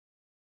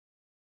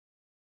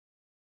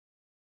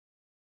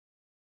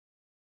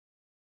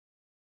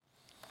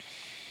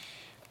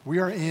We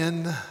are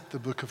in the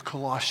book of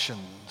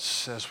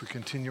Colossians as we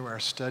continue our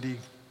study,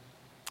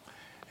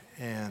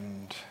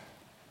 and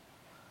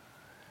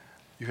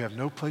you have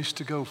no place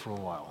to go for a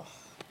while.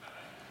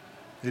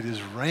 It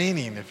is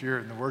raining. If you're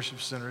in the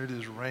worship center, it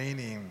is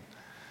raining.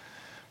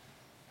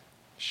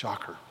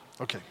 Shocker.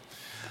 Okay.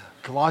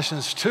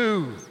 Colossians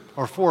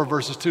 4,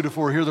 verses 2 to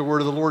 4. Hear the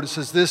word of the Lord. It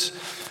says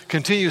this: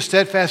 continue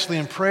steadfastly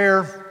in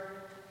prayer,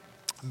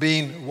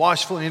 being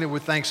watchful in it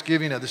with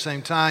thanksgiving at the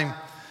same time.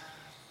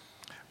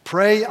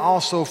 Pray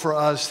also for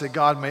us that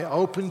God may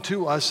open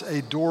to us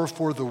a door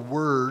for the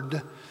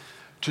word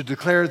to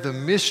declare the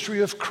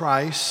mystery of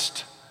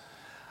Christ,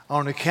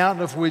 on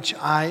account of which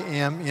I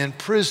am in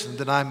prison,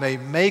 that I may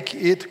make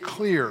it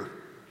clear,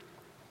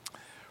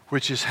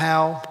 which is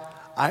how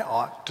I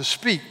ought to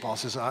speak. Paul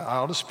says I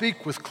ought to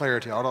speak with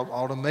clarity. I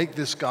ought to make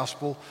this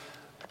gospel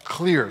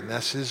clear. And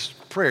that's his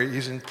prayer.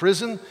 He's in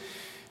prison.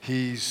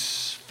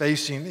 He's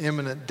facing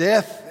imminent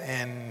death,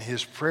 and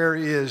his prayer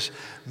is,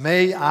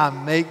 may I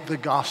make the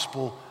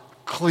gospel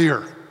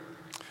clear,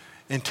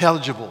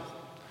 intelligible,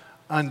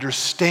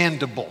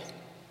 understandable.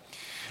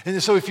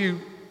 And so if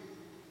you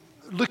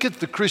look at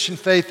the Christian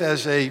faith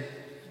as a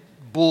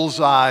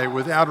bullseye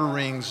with outer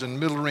rings and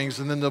middle rings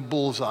and then the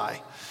bullseye,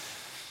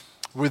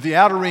 with the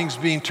outer rings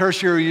being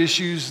tertiary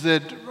issues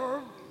that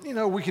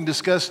we can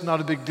discuss,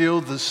 not a big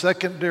deal. The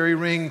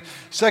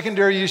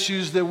secondary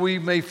issues that we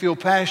may feel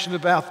passionate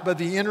about, but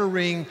the inner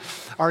ring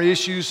are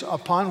issues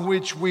upon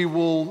which we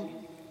will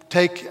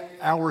take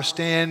our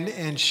stand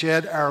and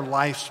shed our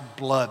life's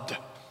blood.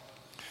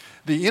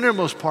 The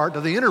innermost part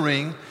of the inner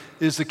ring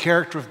is the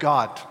character of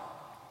God,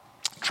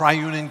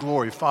 triune in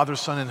glory, Father,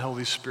 Son, and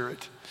Holy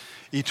Spirit,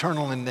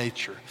 eternal in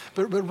nature.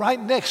 But right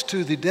next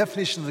to the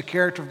definition of the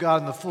character of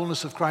God and the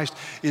fullness of Christ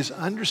is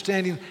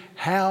understanding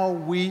how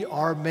we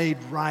are made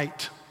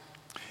right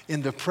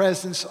in the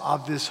presence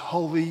of this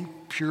holy,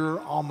 pure,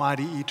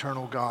 almighty,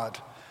 eternal God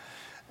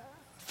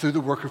through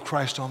the work of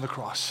Christ on the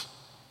cross.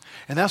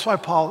 And that's why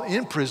Paul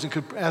in prison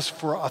could ask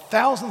for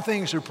 1,000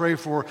 things to pray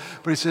for,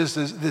 but he says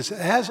this: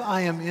 as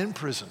I am in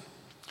prison,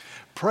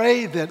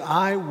 pray that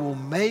I will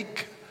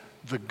make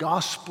the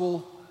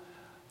gospel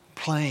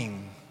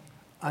plain,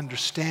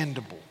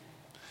 understandable.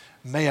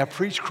 May I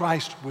preach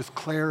Christ with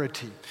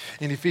clarity.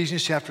 In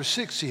Ephesians chapter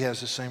 6, he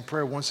has the same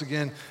prayer. Once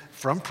again,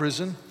 from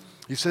prison,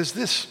 he says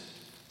this,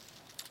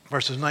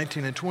 verses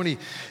 19 and 20.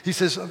 He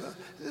says,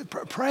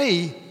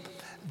 pray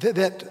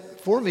that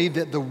for me,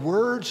 that the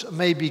words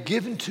may be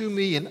given to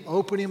me in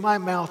opening my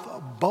mouth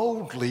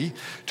boldly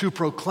to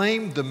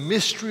proclaim the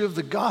mystery of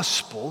the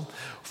gospel,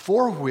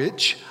 for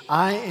which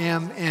I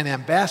am an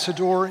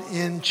ambassador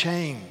in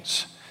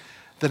chains,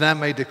 that I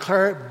may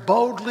declare it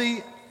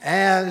boldly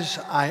as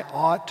I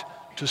ought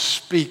to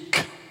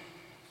speak.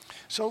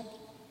 So,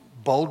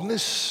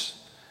 boldness,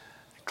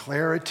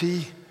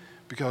 clarity,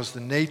 because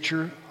the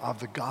nature of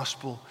the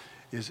gospel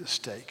is at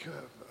stake.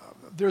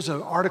 There's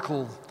an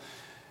article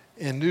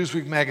in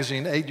Newsweek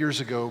magazine 8 years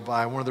ago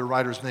by one of the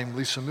writers named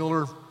Lisa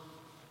Miller.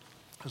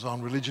 It was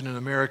on religion in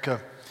America.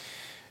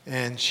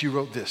 And she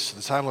wrote this.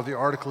 The title of the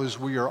article is,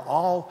 "We Are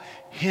All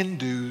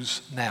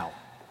Hindus Now."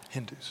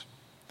 Hindus.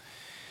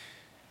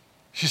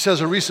 She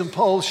says a recent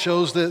poll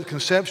shows that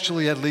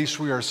conceptually, at least,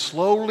 we are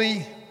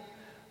slowly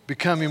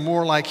becoming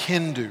more like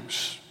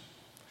Hindus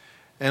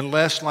and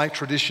less like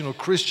traditional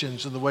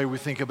Christians in the way we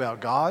think about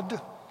God,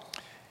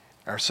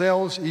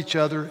 ourselves, each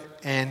other,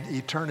 and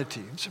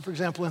eternity. So, for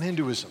example, in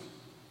Hinduism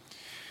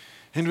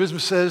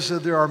says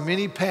that there are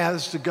many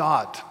paths to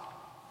God,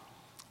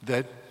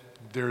 that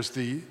there's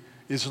the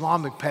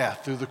Islamic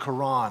path through the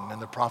Quran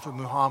and the Prophet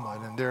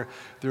Muhammad, and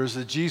there's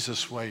the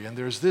Jesus way, and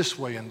there's this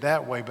way and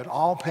that way, but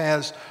all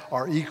paths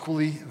are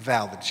equally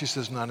valid. She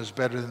says none is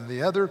better than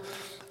the other,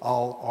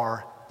 all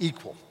are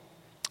equal,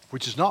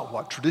 which is not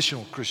what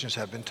traditional Christians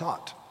have been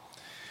taught.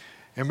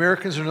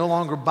 Americans are no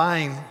longer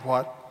buying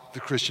what the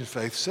Christian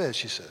faith says,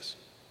 she says.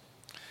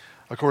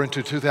 According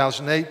to a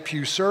 2008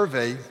 Pew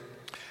survey,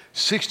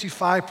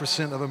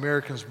 65% of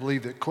Americans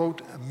believe that,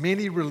 quote,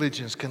 many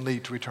religions can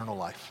lead to eternal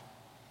life.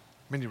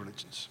 Many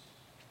religions,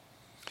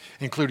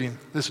 including,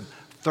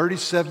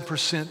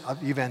 37%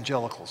 of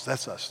evangelicals.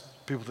 That's us,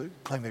 people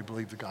that claim they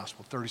believe the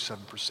gospel,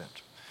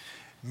 37%.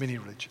 Many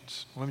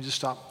religions. Let me just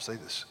stop and say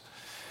this.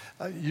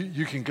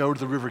 You can go to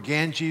the river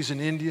Ganges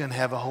in India and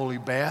have a holy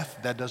bath.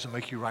 That doesn't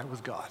make you right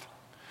with God.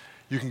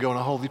 You can go on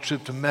a holy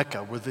trip to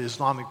Mecca with the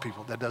Islamic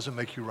people. That doesn't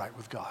make you right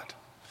with God.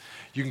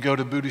 You can go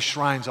to Buddhist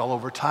shrines all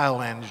over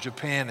Thailand,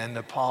 Japan, and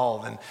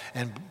Nepal,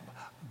 and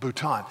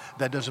Bhutan.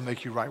 That doesn't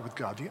make you right with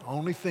God. The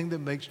only thing that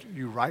makes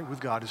you right with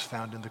God is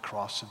found in the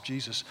cross of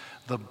Jesus,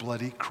 the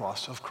bloody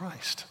cross of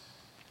Christ.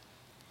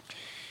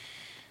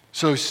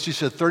 So she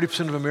said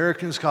 30% of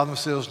Americans call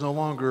themselves no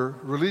longer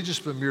religious,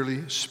 but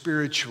merely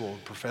spiritual.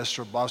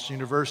 Professor at Boston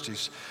University,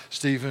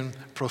 Stephen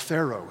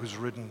Prothero, who's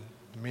written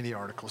many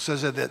articles,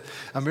 says that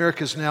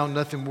America is now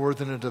nothing more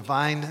than a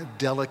divine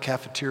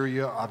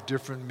deli-cafeteria of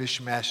different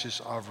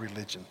mishmashes of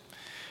religion.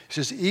 He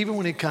says even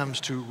when it comes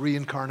to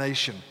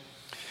reincarnation,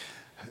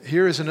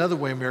 Here is another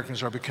way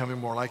Americans are becoming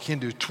more like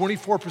Hindus.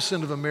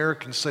 24% of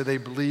Americans say they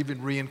believe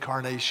in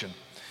reincarnation,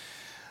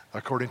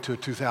 according to a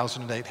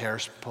 2008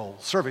 Harris Poll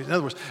survey. In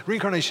other words,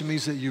 reincarnation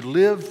means that you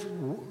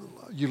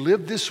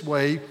live this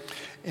way,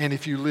 and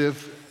if you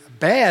live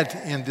bad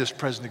in this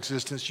present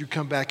existence, you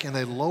come back in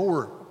a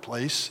lower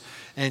place,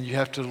 and you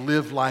have to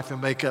live life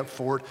and make up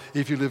for it.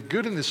 If you live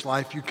good in this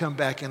life, you come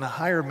back in a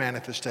higher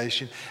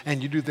manifestation,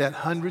 and you do that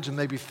hundreds and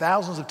maybe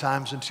thousands of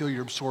times until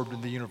you're absorbed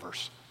in the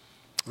universe.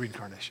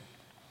 Reincarnation.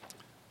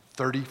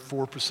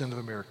 34% of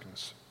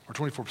Americans, or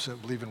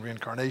 24%, believe in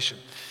reincarnation.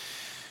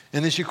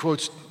 And then she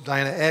quotes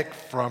Diana Eck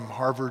from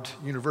Harvard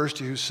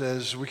University, who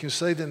says, we can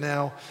say that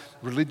now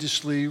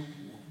religiously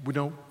we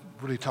don't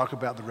really talk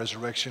about the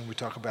resurrection, we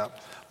talk about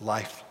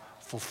life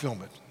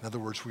fulfillment. In other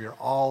words, we are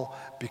all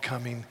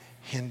becoming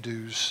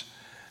Hindus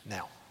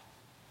now.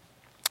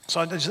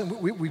 So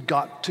we've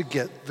got to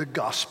get the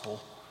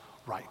gospel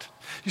right.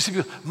 You see,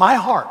 my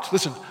heart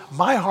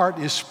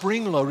is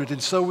spring-loaded,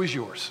 and so is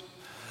yours,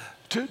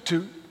 to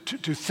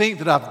think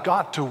that I've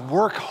got to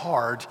work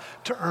hard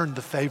to earn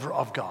the favor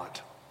of God.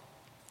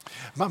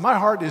 My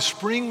heart is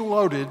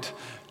spring-loaded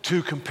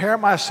to compare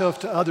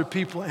myself to other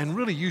people and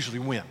really usually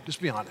win. Just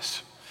be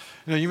honest.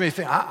 You know, you may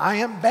think, I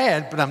am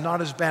bad, but I'm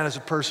not as bad as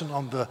a person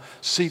on the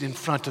seat in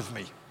front of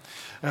me.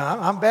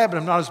 I'm bad, but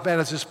I'm not as bad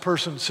as this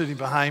person sitting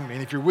behind me.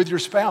 And if you're with your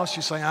spouse,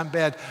 you say, I'm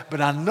bad,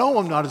 but I know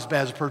I'm not as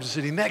bad as the person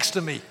sitting next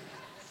to me.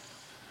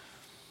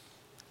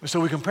 And so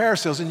we compare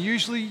ourselves, and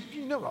usually,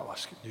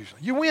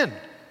 you win.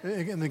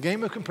 In the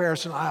game of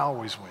comparison, I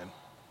always win.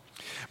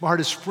 My heart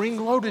is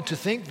spring-loaded to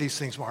think these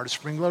things. My heart is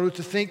spring-loaded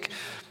to think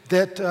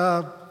that,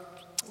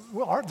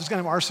 this guy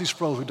named R.C.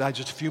 Sproul, who died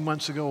just a few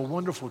months ago, a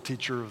wonderful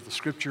teacher of the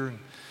Scripture.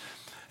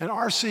 And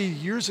R.C.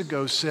 years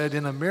ago said,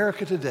 in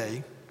America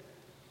today,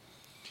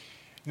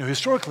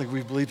 historically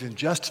we've believed in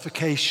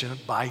justification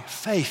by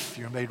faith.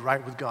 You're made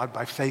right with God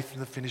by faith in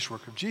the finished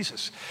work of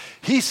Jesus.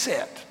 He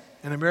said,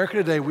 in America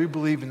today, we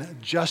believe in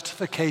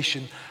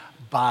justification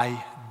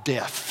by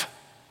death.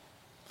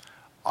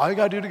 All you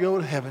got to do to go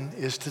to heaven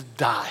is to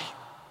die.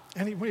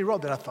 And when he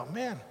wrote that, I thought,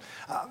 man,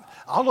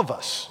 all of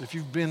us, if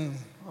you've been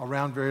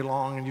around very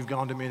long and you've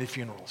gone to many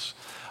funerals,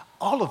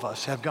 all of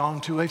us have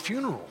gone to a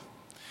funeral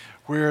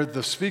where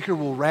the speaker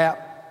will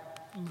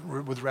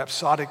with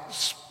rhapsodic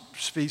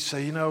speech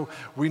say,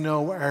 we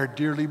know our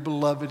dearly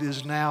beloved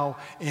is now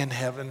in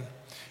heaven,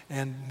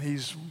 and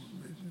he's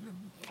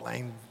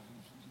playing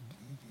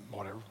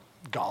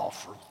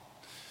golf or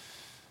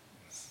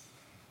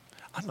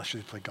I'm not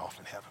sure they play golf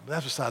in heaven, but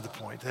that's beside the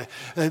point.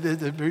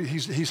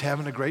 He's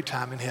having a great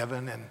time in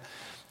heaven,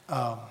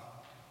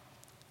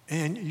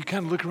 and you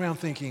kind of look around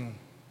thinking,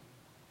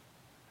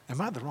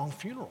 am I at the wrong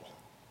funeral?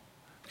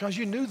 Because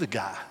you knew the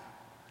guy.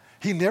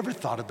 He never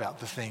thought about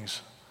the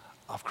things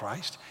of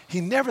Christ. He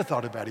never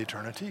thought about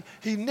eternity.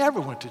 He never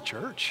went to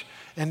church,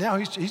 and now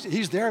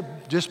he's there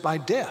just by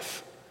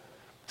death.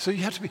 So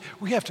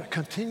we have to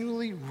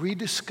continually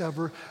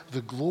rediscover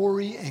the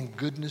glory and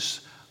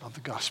goodness of the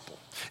gospel.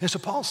 And so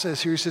Paul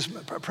says here, he says,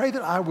 pray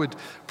that I would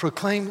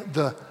proclaim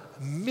the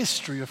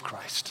mystery of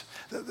Christ.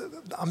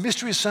 A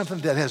mystery is something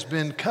that has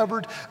been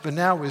covered, but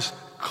now is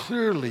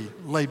clearly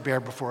laid bare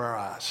before our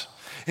eyes.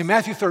 In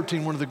Matthew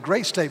 13, one of the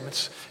great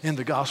statements in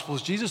the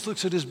Gospels, Jesus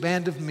looks at his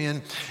band of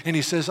men and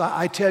he says,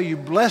 I tell you,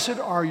 blessed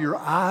are your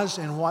eyes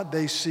in what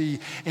they see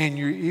and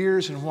your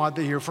ears in what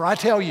they hear. For I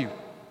tell you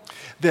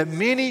that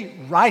many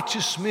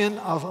righteous men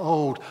of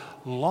old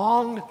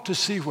longed to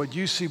see what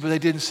you see, but they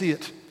didn't see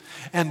it.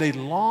 And they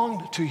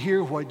longed to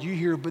hear what you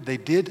hear, but they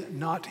did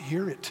not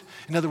hear it.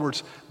 In other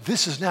words,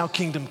 this is now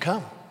kingdom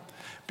come.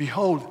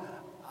 Behold,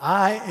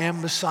 I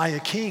am Messiah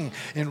King.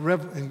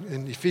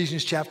 In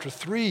Ephesians chapter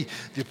 3,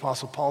 the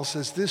Apostle Paul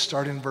says this,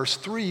 starting in verse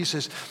 3. He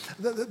says,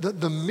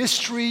 the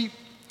mystery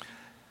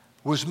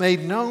was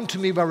made known to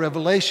me by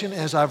revelation,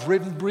 as I've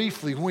written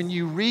briefly. When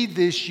you read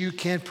this, you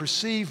can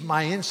perceive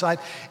my insight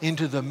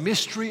into the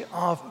mystery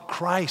of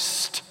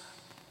Christ,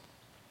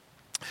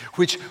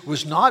 which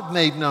was not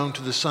made known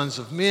to the sons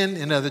of men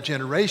in other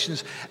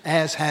generations,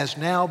 as has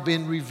now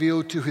been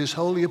revealed to his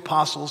holy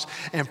apostles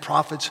and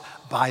prophets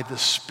by the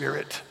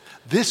Spirit.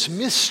 This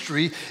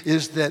mystery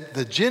is that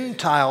the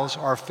Gentiles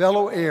are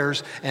fellow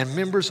heirs and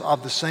members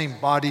of the same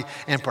body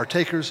and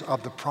partakers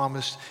of the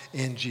promise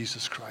in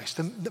Jesus Christ.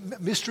 The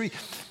mystery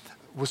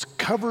was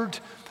covered.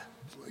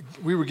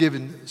 We were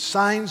given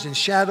signs and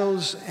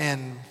shadows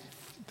and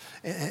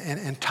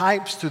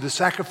types through the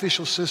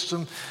sacrificial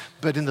system.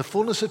 But in the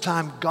fullness of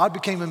time, God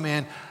became a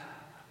man,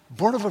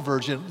 born of a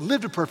virgin,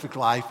 lived a perfect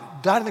life,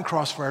 died on the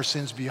cross for our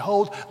sins.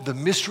 Behold, the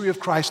mystery of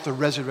Christ, the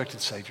resurrected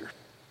Savior.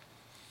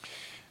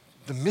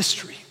 The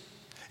mystery.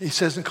 He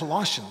says in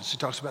Colossians, he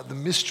talks about the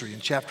mystery in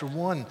chapter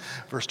 1,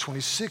 verse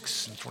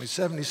 26 and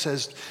 27. He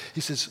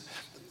says,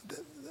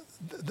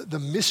 the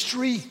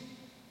mystery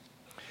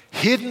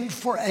hidden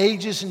for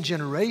ages and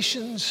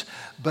generations,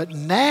 but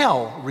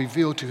now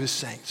revealed to his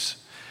saints.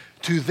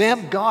 To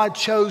them God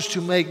chose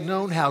to make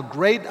known how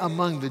great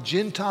among the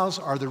Gentiles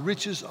are the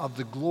riches of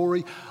the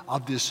glory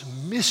of this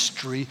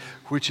mystery,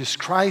 which is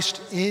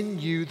Christ in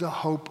you, the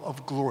hope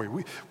of glory.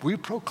 We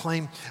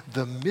proclaim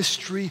the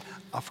mystery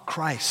of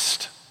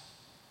Christ,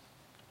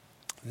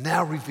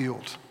 now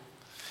revealed.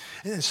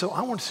 And so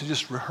I want to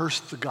just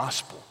rehearse the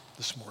gospel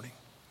this morning.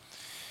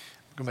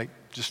 I'm going to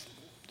just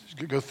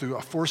go through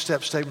a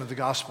 4-step statement of the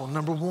gospel.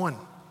 Number 1,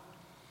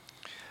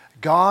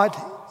 God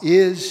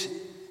is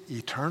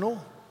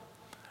eternal,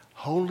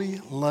 holy,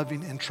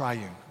 loving, and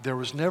triune. There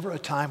was never a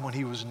time when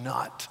he was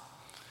not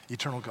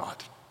eternal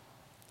God.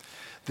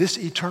 This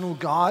eternal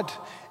God,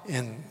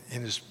 in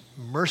his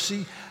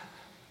mercy,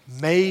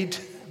 made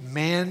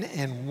man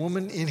and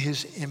woman in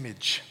his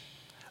image.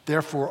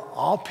 Therefore,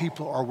 all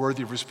people are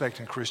worthy of respect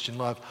and Christian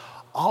love.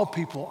 All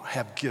people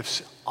have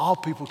gifts. All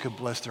people can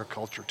bless their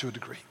culture to a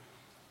degree.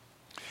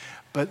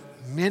 But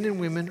men and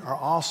women are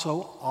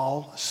also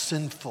all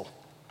sinful.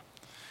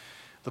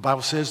 The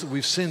Bible says that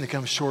we've sinned and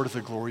come short of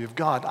the glory of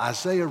God.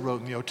 Isaiah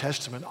wrote in the Old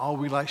Testament, all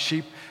we like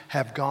sheep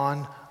have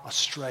gone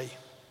astray.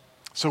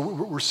 So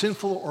we're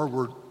sinful, or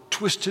we're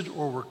twisted,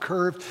 or we're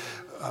curved.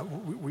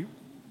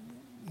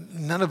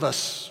 None of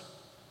us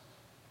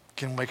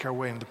can make our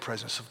way into the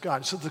presence of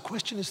God. So the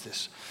question is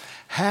this: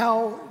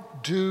 how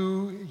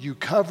do you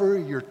cover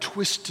your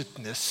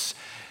twistedness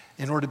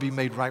in order to be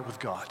made right with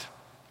God?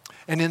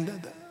 And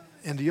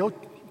in the Old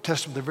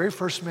Testament, the very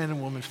first man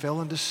and woman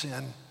fell into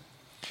sin,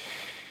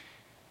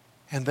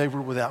 and they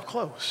were without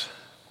clothes.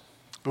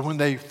 But when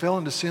they fell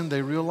into sin,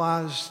 they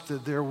realized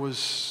that there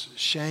was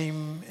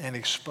shame and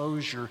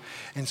exposure.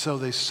 And so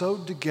they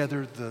sewed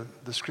together,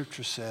 the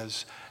scripture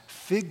says,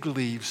 fig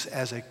leaves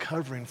as a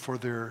covering for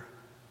their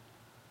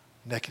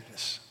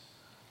nakedness.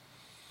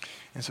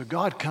 And so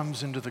God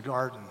comes into the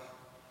garden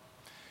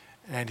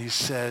and he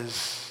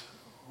says,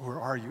 where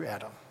are you,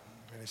 Adam?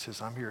 And he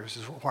says, I'm here. He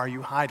says, why are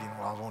you hiding?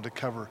 Well, I want to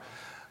cover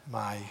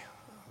my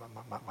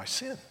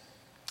sin.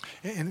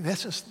 And in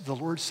essence, the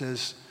Lord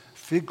says,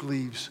 fig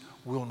leaves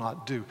will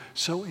not do.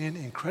 So in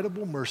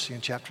incredible mercy in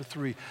chapter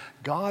 3,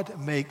 God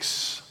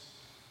makes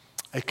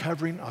a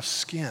covering of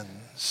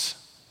skins.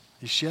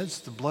 He sheds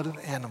the blood of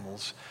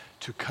animals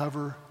to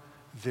cover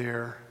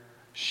their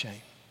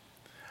shame.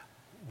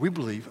 We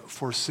believe,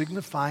 for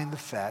signifying the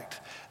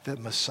fact that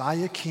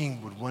Messiah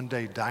King would one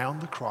day die on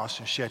the cross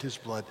and shed his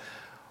blood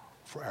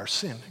for our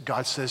sin.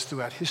 God says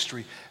throughout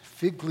history,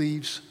 fig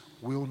leaves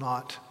will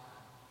not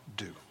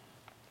do.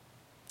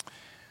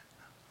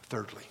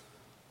 Thirdly,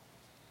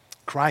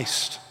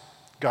 Christ,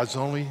 God's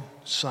only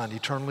Son,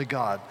 eternally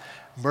God,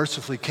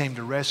 mercifully came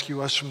to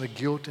rescue us from the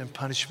guilt and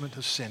punishment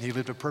of sin. He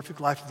lived a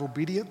perfect life of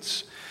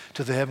obedience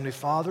to the Heavenly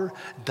Father,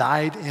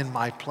 died in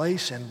my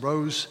place, and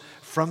rose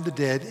from the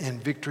dead in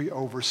victory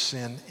over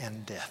sin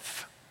and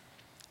death.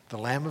 The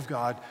Lamb of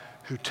God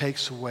who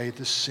takes away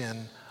the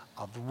sin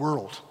of the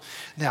world.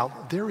 Now,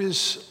 there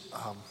is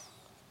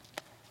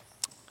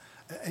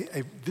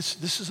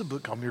this is a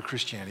book called Mere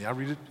Christianity. I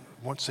read it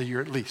once a year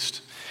at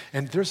least.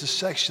 And there's a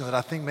section that I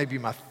think may be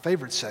my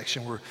favorite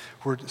section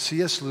where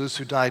C.S. Lewis,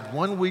 who died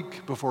 1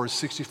 week before his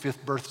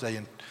 65th birthday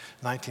in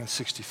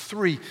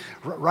 1963,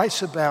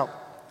 writes about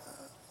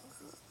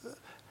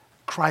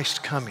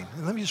Christ coming.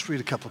 And let me just read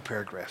a couple of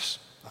paragraphs.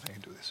 I think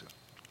I can do this.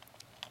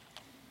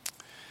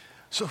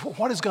 So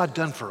what has God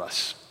done for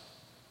us?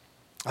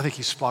 I think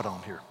he's spot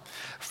on here.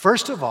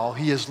 First of all,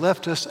 he has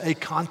left us a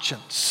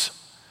conscience,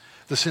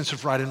 the sense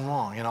of right and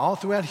wrong. And all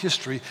throughout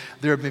history,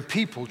 there have been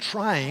people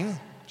trying,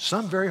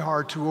 some very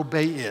hard, to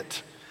obey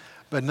it,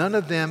 but none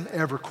of them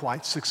ever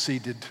quite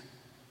succeeded.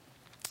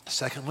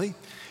 Secondly,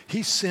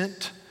 he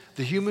sent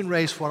the human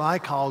race what I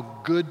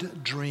call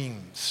good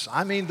dreams.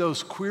 I mean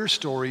those queer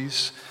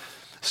stories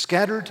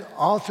scattered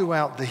all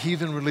throughout the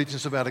heathen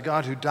religions about a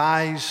God who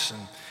dies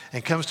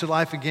and comes to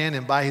life again,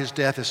 and by his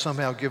death has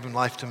somehow given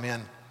life to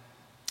men.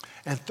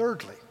 And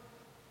thirdly,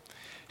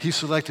 he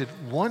selected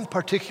one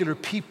particular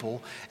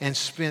people and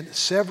spent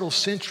several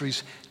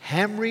centuries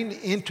hammering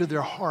into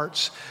their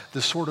hearts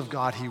the sort of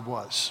God he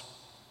was.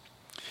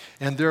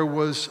 And there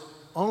was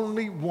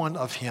only one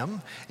of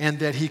him, and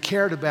that he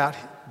cared about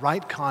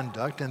right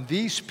conduct. And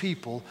these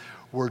people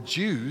were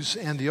Jews,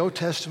 and the Old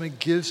Testament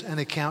gives an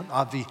account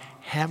of the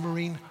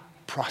hammering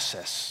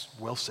process.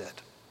 Well said.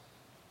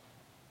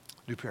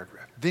 New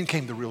paragraph. Then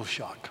came the real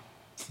shock.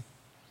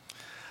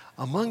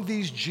 Among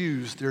these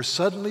Jews, there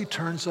suddenly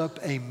turns up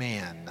a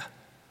man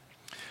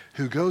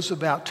who goes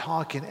about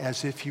talking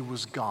as if he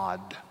was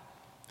God.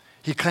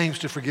 He claims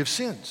to forgive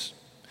sins.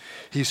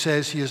 He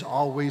says he has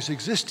always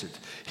existed.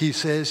 He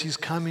says he's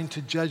coming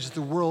to judge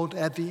the world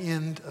at the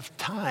end of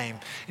time.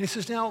 And he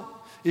says, now,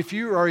 if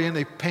you are in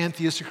a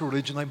pantheistic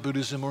religion like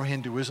Buddhism or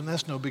Hinduism,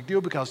 that's no big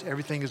deal because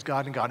everything is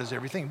God and God is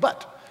everything.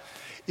 But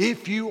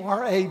if you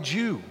are a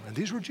Jew, and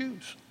these were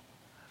Jews,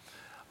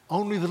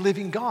 only the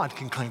living God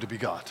can claim to be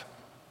God.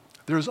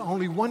 There is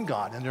only one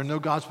God, and there are no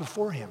gods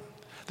before him.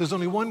 There's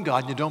only one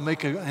God, and you don't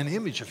make an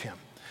image of him.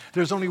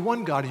 There's only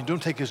one God, and you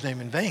don't take his name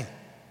in vain.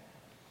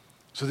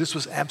 So this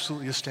was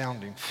absolutely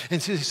astounding.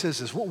 And so he says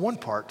this, one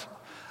part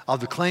of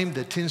the claim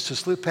that tends to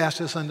slip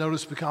past us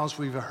unnoticed because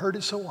we've heard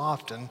it so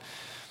often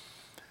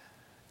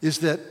is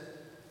that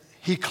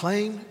he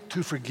claimed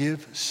to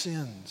forgive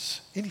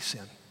sins, any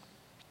sin.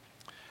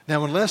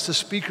 Now, unless the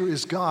speaker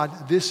is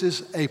God, this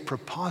is a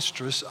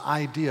preposterous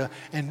idea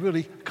and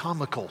really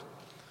comical.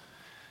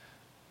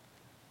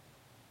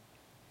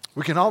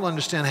 We can all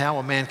understand how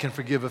a man can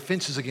forgive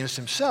offenses against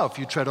himself.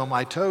 You tread on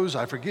my toes,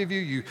 I forgive you.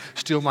 You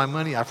steal my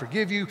money, I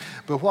forgive you.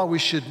 But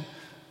what should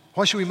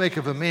we make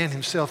of a man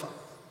himself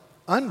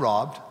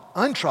unrobbed,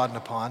 untrodden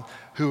upon,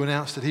 who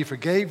announced that he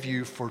forgave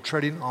you for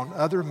treading on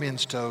other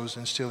men's toes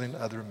and stealing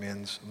other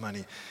men's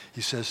money?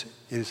 He says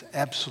it is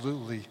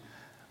absolutely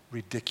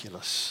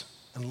ridiculous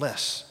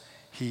unless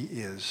he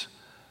is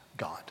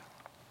God.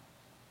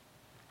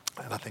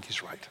 And I think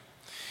he's right.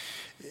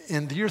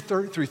 In the year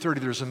 330,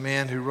 there's a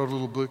man who wrote a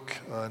little book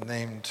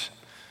named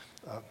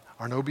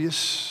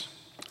Arnobius.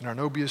 And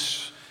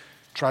Arnobius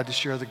tried to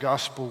share the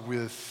gospel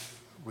with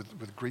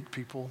Greek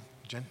people,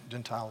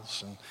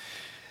 Gentiles. And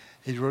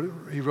he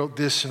wrote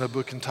this in a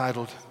book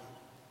entitled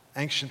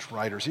Ancient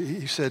Writers.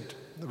 He said,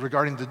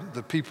 regarding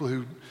the people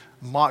who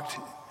mocked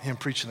him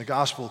preaching the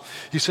gospel,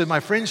 he said, "My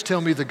friends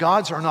tell me the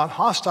gods are not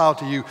hostile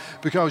to you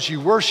because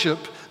you worship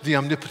the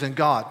omnipotent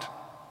God,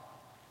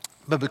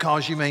 but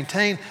because you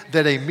maintain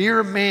that a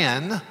mere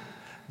man,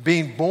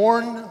 being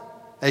born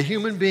a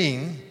human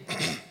being,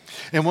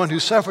 and one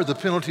who suffered the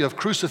penalty of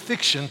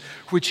crucifixion,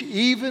 which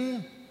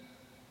even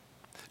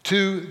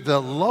to the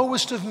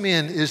lowest of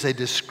men is a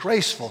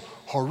disgraceful,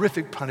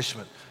 horrific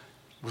punishment,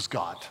 was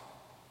God.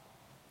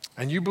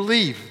 And you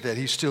believe that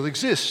he still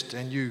exists,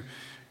 and you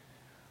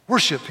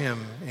worship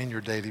him in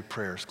your daily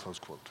prayers," close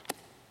quote.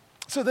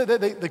 So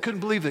they couldn't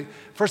believe that,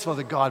 first of all,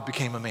 that God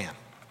became a man.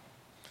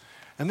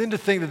 And then to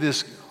think that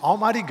this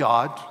almighty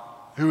God,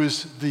 who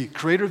is the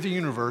creator of the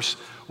universe,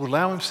 would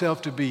allow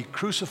himself to be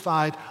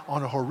crucified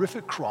on a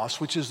horrific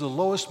cross, which is the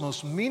lowest,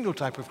 most menial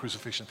type of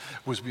crucifixion,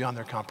 was beyond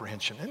their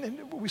comprehension.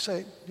 And we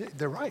say, yeah,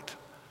 they're right.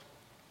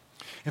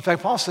 In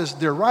fact, Paul says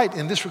they're right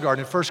in this regard.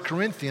 In 1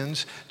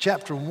 Corinthians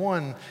chapter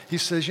 1, he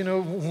says,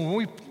 when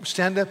we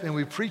stand up and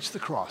we preach the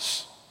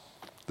cross,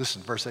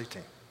 listen, verse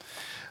 18.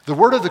 The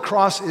word of the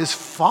cross is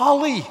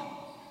folly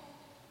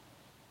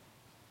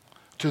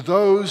to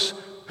those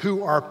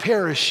who are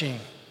perishing,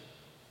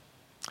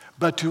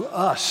 but to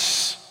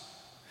us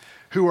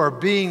who are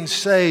being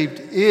saved,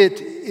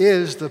 it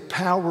is the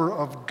power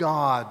of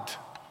God.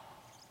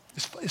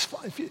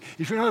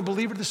 If you're not a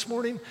believer this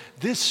morning,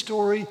 this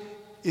story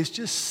is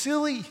just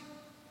silly.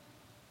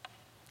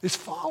 It's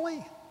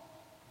folly.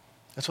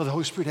 That's why the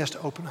Holy Spirit has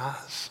to open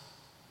eyes.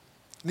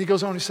 And he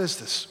goes on, he says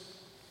this.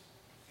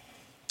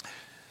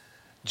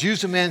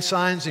 Jews demand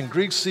signs and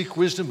Greeks seek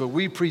wisdom, but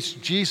we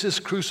preach Jesus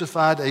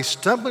crucified, a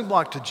stumbling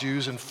block to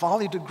Jews and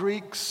folly to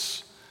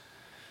Greeks.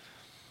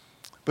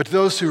 But to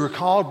those who are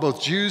called, both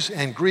Jews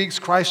and Greeks,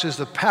 Christ is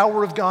the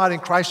power of God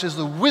and Christ is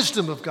the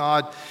wisdom of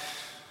God.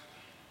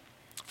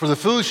 For the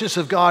foolishness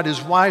of God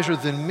is wiser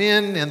than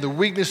men, and the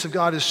weakness of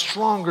God is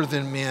stronger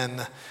than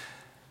men.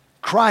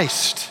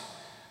 Christ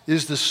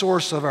is the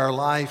source of our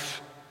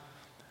life.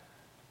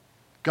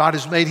 God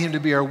has made him to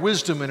be our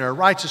wisdom and our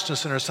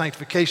righteousness and our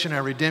sanctification and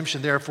our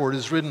redemption. Therefore, it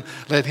is written,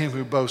 let him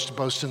who boasts,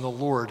 boast in the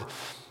Lord.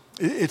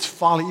 It's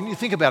folly. And you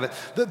think about it.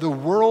 The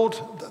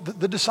world,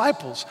 the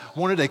disciples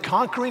wanted a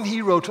conquering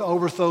hero to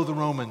overthrow the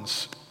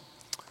Romans.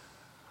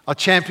 A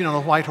champion on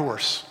a white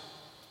horse.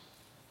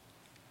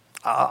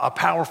 A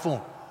powerful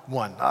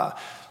one. A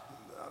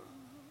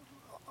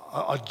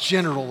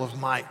general of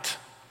might.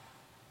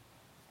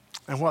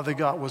 And what they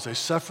got was a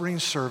suffering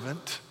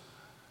servant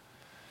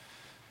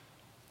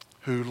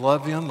who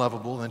loved the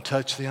unlovable and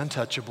touched the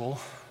untouchable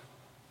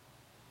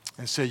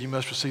and said, you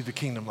must receive the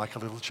kingdom like a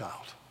little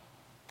child.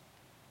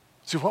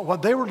 See,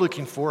 what they were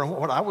looking for,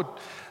 and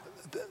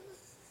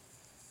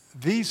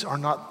these are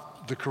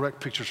not the correct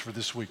pictures for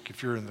this week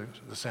if you're in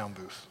the sound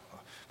booth.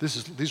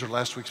 These are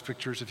last week's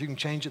pictures. If you can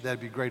change it, that'd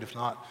be great. If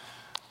not,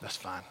 that's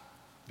fine.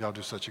 Y'all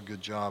do such a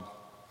good job.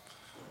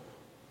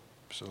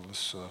 So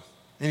let's,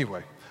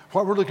 anyway,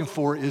 what we're looking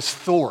for is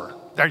Thor.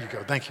 There you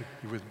go. Thank you.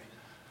 You with me?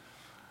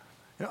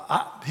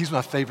 He's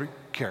my favorite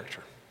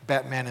character,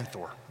 Batman and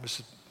Thor.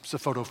 It's a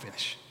photo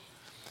finish.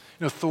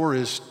 Thor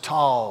is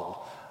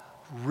tall,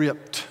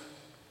 ripped,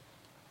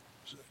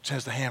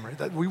 has the hammer.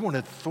 We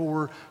wanted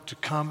Thor to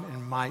come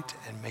in might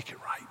and make it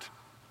right.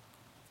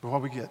 But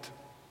what we get?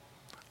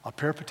 A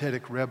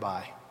peripatetic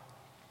rabbi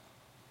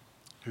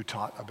who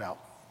taught about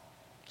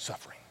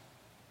suffering.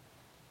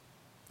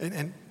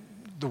 And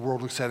the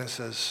world looks at it and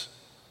says,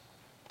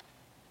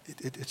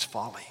 it's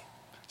folly.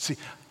 See,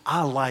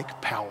 I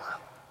like power.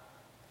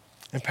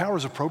 And power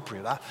is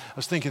appropriate. I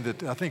was thinking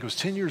that, I think it was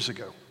 10 years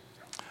ago,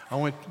 I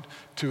went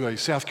to a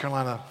South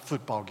Carolina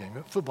football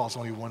game. Football's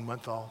only 1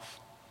 month off.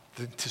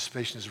 The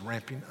anticipation is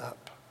ramping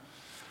up.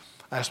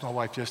 I asked my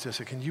wife yesterday, I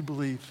said, can you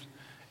believe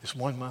it's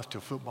 1 month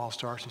till football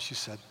starts? And she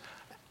said,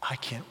 I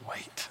can't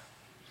wait.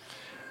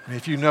 And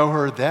if you know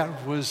her,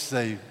 that was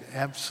a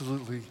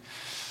absolutely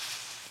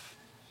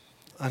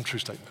untrue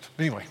statement.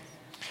 Anyway,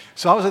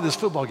 So I was at this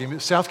football game.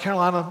 South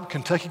Carolina,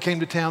 Kentucky came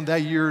to town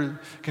that year.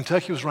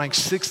 Kentucky was ranked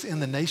 6th in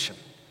the nation,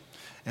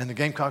 and the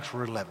Gamecocks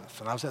were 11th.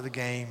 And I was at the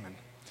game,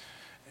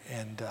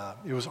 and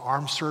it was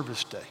Armed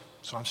Service Day.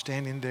 So I'm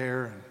standing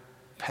there in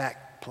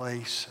packed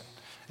place,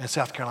 and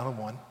South Carolina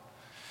won.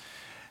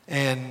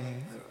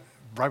 And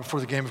right before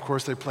the game, of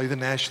course, they play the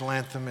national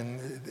anthem,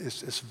 and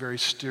it's very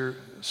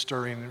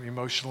stirring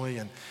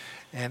emotionally.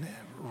 And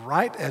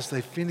right as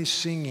they finished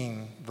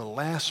singing the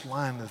last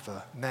line of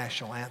the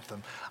national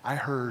anthem, I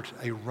heard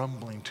a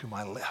rumbling to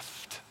my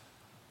left.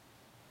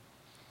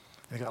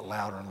 It got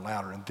louder and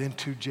louder, and then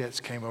 2 jets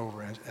came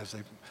over as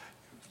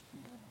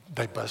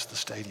they buzzed the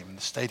stadium, and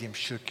the stadium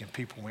shook, and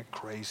people went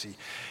crazy.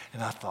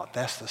 And I thought,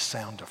 that's the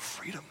sound of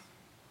freedom.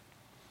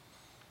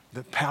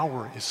 That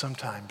power is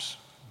sometimes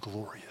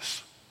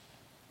glorious.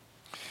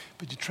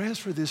 But you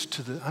transfer this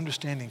to the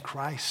understanding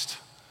Christ,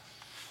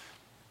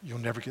 you'll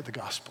never get the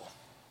gospel.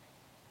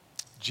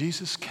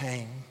 Jesus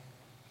came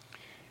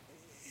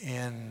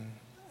in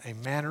a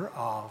manner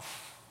of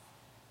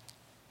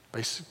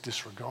basic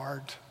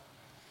disregard.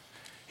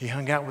 He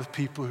hung out with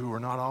people who were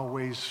not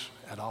always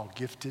at all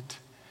gifted,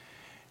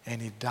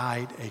 and he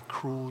died a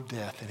cruel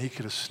death. And he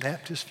could have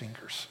snapped his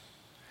fingers,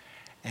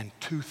 and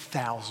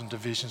 2,000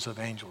 divisions of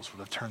angels would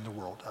have turned the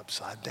world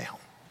upside down.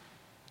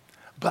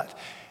 But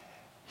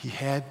he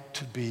had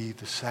to be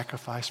the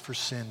sacrifice for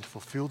sin to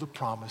fulfill the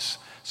promise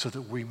so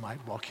that we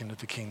might walk into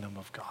the kingdom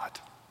of God.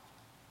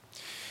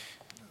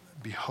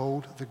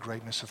 Behold the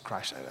greatness of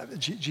Christ.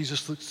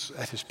 Jesus looks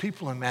at his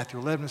people in Matthew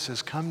 11 and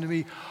says, come to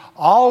me,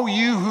 all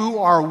you who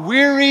are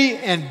weary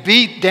and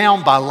beat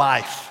down by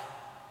life,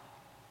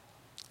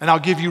 and I'll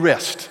give you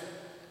rest.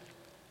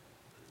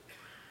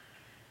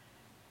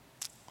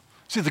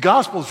 See, the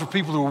gospel is for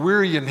people who are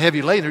weary and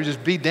heavy laden. They're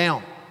just beat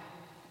down.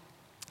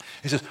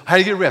 He says, how do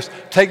you get rest?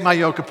 Take my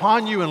yoke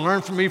upon you and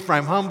learn from me, for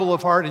I'm humble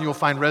of heart, and you'll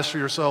find rest for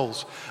your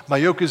souls. My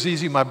yoke is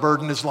easy, my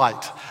burden is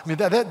light. I mean,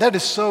 that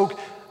is so,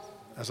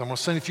 as I'm going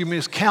to say in a few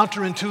minutes,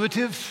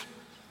 counterintuitive.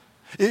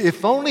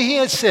 If only he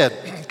had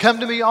said, come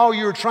to me, all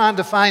you're trying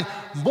to find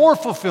more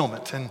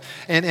fulfillment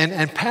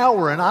and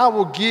power, and I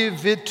will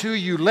give it to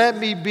you. Let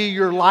me be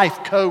your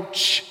life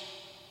coach.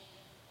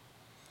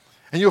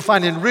 And you'll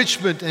find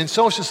enrichment and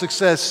social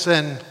success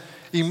and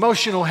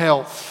emotional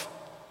health.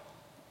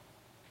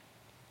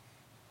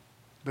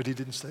 But he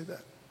didn't say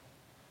that.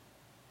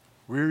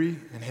 Weary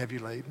and heavy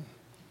laden.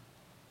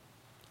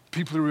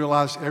 People who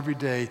realize every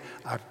day,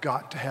 I've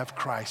got to have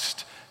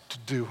Christ to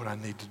do what I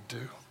need to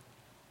do.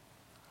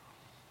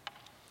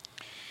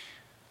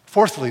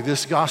 Fourthly,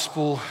 this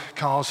gospel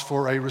calls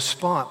for a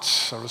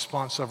response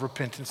of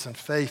repentance and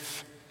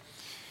faith.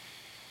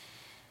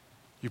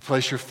 You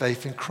place your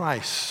faith in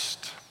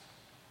Christ.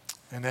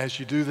 And as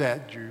you do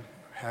that, you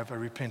have a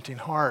repenting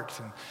heart.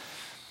 And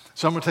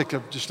so I'm going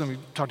to let me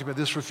talk about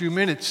this for a few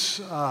minutes.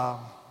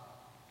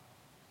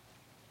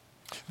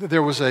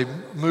 There was a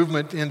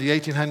movement in the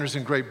 1800s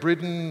in Great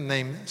Britain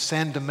named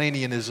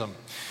Sandemanianism.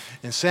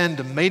 And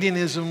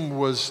Sandemanianism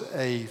was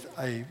a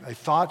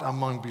thought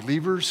among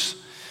believers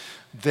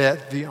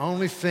that the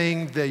only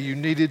thing that you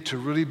needed to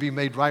really be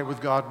made right with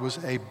God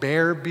was a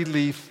bare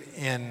belief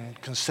in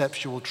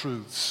conceptual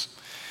truths.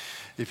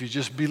 If you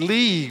just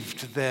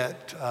believed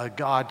that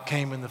God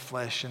came in the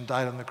flesh and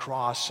died on the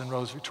cross and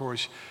rose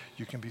victorious,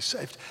 you can be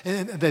saved.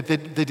 And they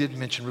didn't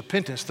mention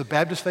repentance. The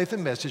Baptist Faith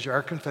and Message,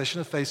 our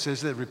confession of faith,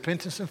 says that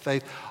repentance and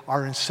faith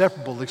are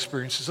inseparable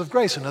experiences of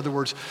grace. In other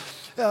words,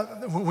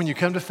 when you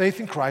come to faith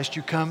in Christ,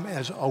 you come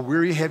as a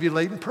weary,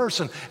 heavy-laden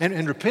person.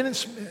 And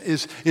repentance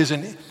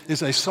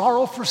is a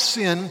sorrow for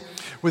sin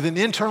with an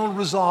internal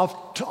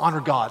resolve to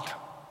honor God.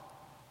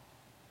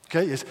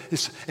 Okay,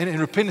 and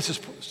repentance is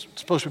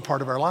supposed to be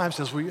part of our lives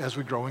as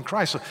we grow in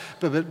Christ. So,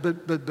 but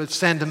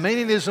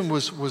Sandemanianism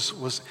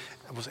was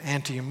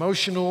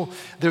anti-emotional.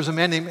 There's a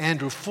man named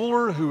Andrew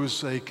Fuller who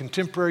was a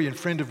contemporary and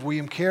friend of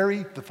William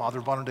Carey, the father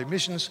of modern-day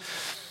missions.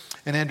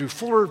 And Andrew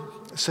Fuller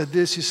said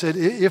this. He said,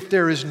 "If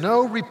there is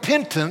no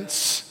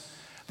repentance,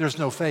 there's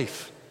no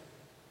faith."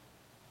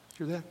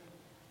 Hear that?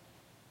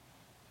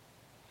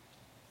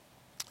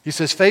 He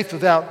says faith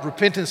without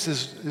repentance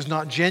is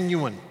not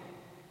genuine.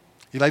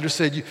 He later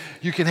said,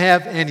 you can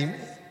have an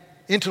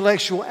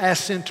intellectual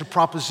assent to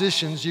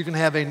propositions, you can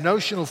have a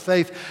notional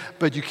faith,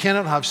 but you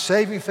cannot have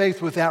saving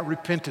faith without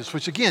repentance,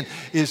 which again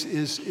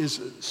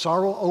is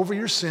sorrow over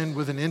your sin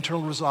with an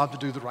internal resolve to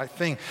do the right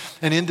thing.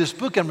 And in this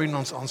book I'm reading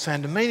on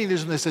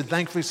Sandemanianism, they said,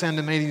 thankfully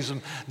Sandemanianism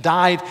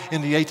died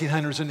in the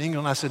 1800s in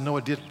England. I said, no,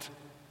 it didn't.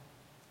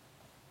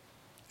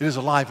 It is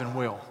alive and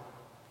well.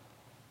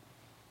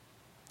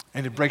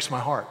 And it breaks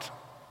my heart.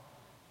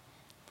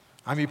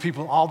 I meet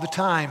people all the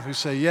time who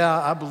say,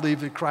 yeah, I believe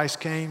that Christ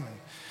came. And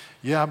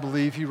yeah, I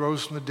believe he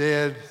rose from the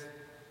dead.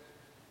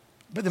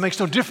 But it makes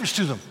no difference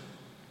to them.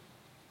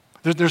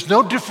 There's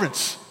no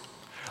difference.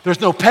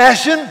 There's no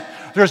passion.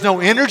 There's no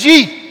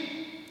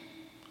energy.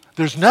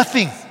 There's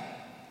nothing.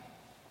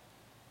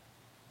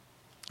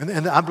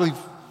 And I believe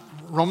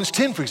Romans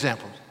 10, for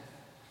example.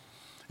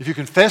 If you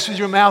confess with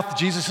your mouth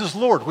Jesus is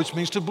Lord, which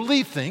means to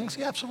believe things,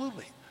 yeah,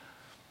 absolutely.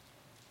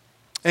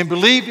 and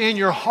believe in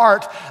your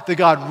heart that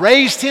God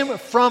raised him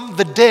from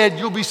the dead,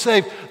 you'll be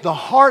saved. The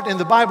heart in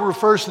the Bible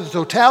refers to the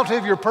totality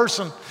of your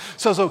person.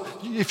 So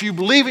if you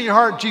believe in your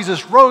heart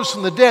Jesus rose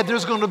from the dead,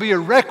 there's going to be a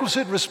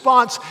requisite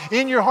response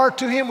in your heart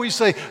to him where you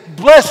say,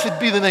 blessed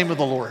be the name of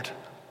the Lord.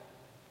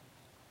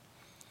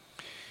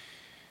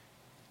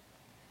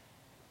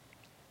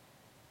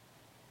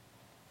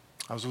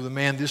 I was with a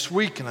man this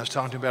week, and I was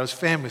talking to him about his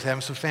family. He's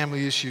having some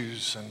family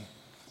issues, and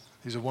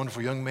he's a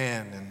wonderful young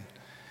man. And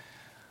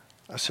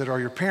I said, are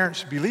your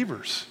parents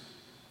believers?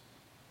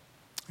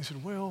 He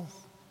said, well,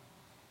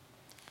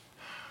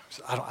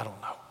 I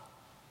don't know.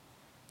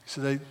 He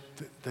said,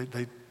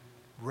 they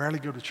rarely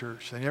go to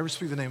church. They never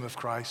speak the name of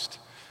Christ.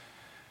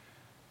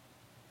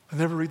 They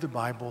never read the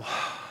Bible.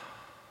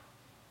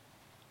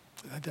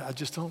 I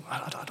just don't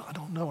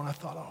know. And I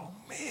thought, oh,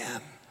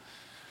 man.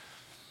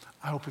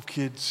 I hope if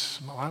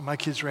my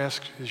kids are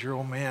asked, is your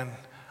old man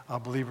a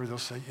believer? They'll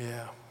say,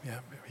 yeah.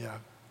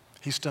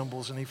 He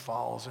stumbles and he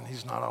falls and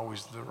he's not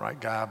always the right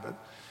guy, but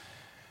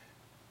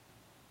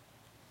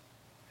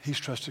he's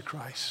trusted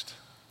Christ.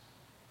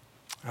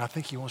 And I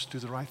think he wants to do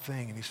the right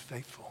thing and he's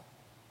faithful.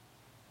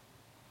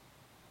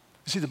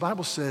 You see, the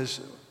Bible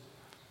says,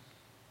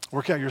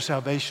 work out your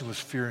salvation with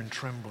fear and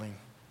trembling.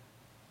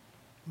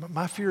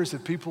 My fear is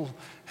that people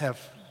have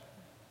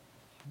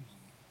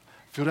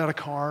filled out a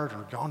card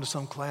or gone to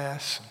some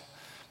class,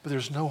 but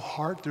there's no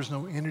heart, there's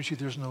no energy,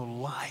 there's no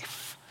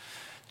life.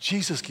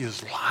 Jesus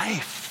gives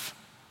life.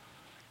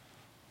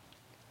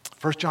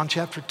 1 John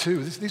chapter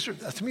 2,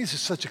 to me this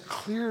is such a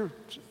clear,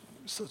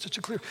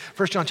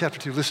 1 John chapter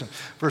 2, listen,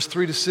 verse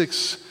 3 to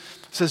 6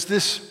 says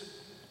this,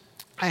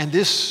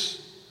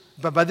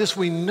 but by this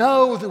we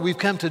know that we've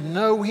come to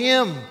know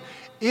him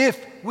if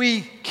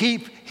we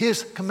keep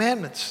his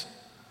commandments.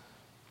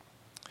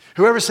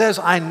 Whoever says,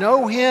 I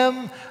know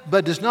him,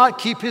 but does not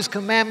keep his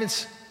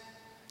commandments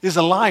is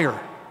a liar.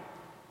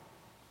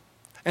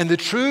 And the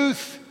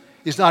truth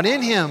is not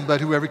in him,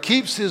 but whoever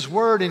keeps his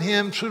word in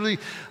him, truly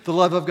the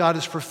love of God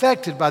is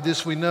perfected. By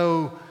this we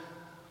know,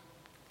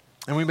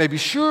 and we may be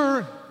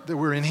sure that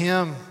we're in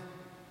him.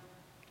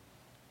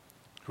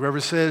 Whoever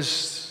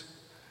says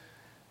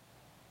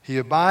he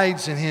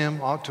abides in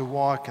him ought to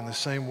walk in the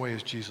same way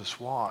as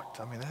Jesus walked.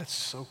 I mean, that's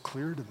so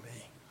clear to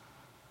me.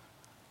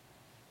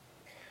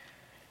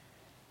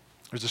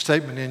 There's a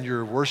statement in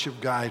your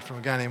worship guide from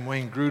a guy named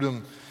Wayne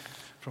Grudem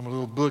from a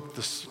little book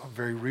that's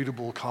very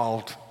readable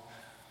called,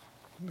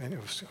 and it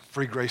was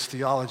Free Grace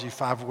Theology,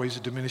 5 Ways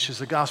It Diminishes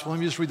the Gospel. Let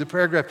me just read the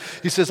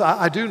paragraph. He says,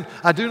 I do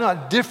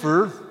not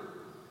differ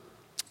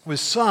with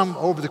some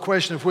over the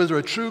question of whether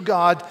a true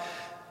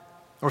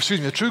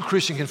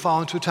Christian can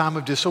fall into a time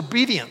of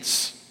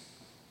disobedience.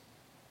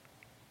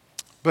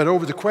 But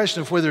over the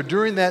question of whether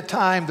during that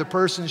time the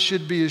person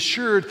should be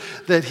assured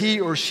that he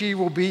or she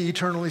will be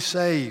eternally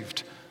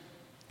saved.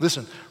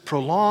 Listen,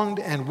 prolonged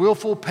and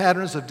willful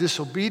patterns of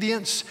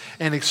disobedience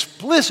and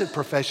explicit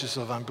professions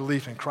of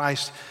unbelief in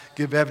Christ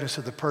give evidence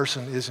that the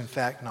person is in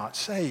fact not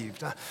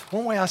saved.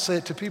 One way I say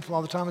it to people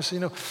all the time, I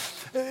say,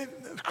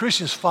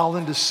 Christians fall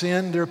into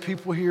sin. There are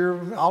people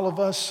here, all of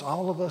us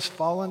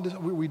fall into,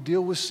 we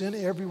deal with sin,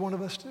 every one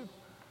of us do.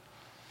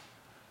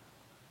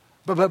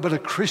 But a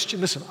Christian,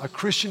 listen, a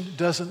Christian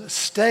doesn't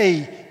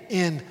stay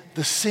in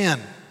the sin.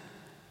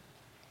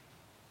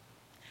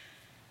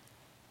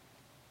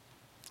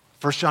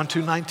 1 John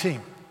 2:19,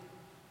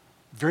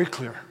 very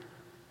clear.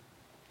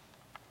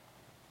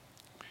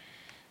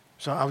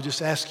 So I would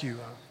just ask you,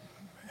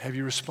 have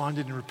you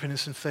responded in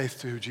repentance and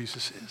faith to who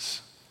Jesus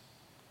is?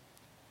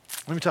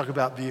 Let me talk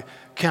about the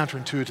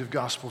counterintuitive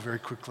gospel very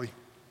quickly.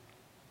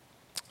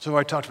 So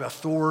I talked about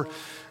Thor,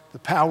 the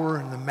power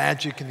and the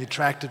magic and the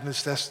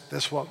attractiveness.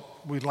 That's what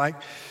we like.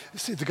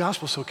 See, the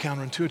gospel is so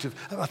counterintuitive.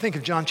 I think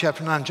of Luke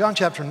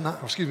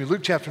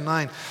chapter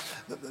 9.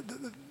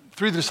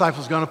 Three of the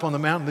disciples gone up on the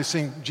mountain. They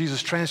seen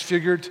Jesus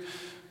transfigured.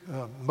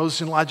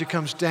 Moses and Elijah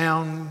comes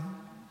down.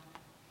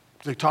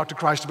 They talk to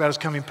Christ about his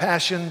coming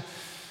passion.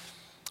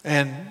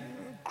 And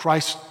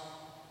Christ's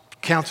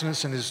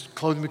countenance and his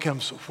clothing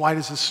becomes white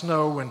as the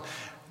snow. And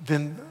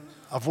then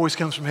a voice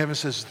comes from heaven and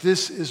says,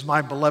 "This is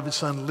my beloved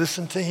son.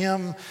 Listen to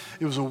him."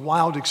 It was a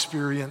wild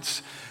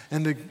experience.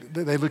 And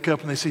they look up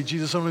and they see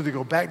Jesus only. They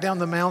go back down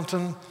the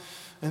mountain.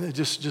 And it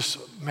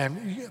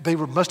man, they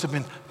must have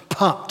been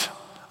pumped.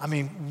 I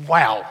mean,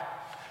 wow.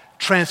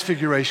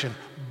 Transfiguration,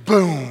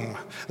 boom.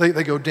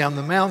 They go down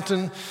the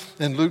mountain,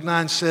 and Luke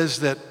 9 says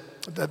that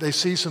they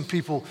see some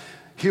people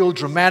healed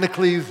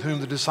dramatically, whom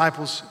the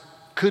disciples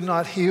could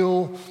not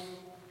heal.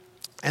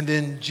 And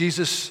then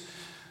Jesus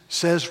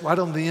says right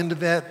on the end of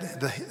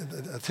that,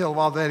 the tail of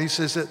all that, he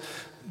says that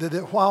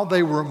while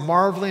they were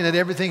marveling at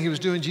everything he was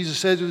doing, Jesus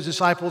said to his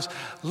disciples,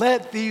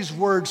 "Let these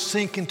words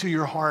sink into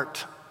your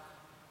heart.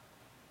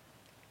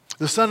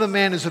 The Son of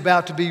Man is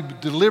about to be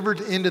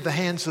delivered into the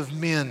hands of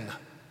men."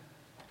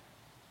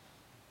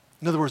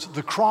 In other words,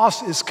 the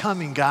cross is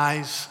coming,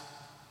 guys.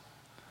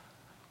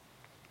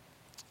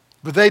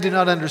 But they did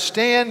not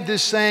understand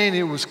this saying.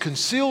 It was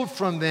concealed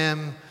from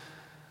them.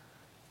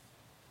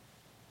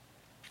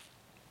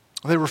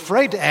 They were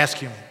afraid to ask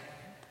him,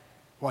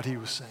 what he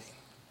was saying.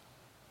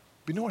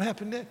 But you know what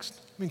happened next?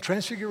 I mean,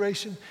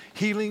 transfiguration,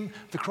 healing,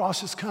 the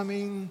cross is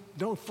coming,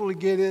 don't fully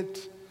get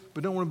it,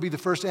 but don't want to be the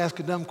first to ask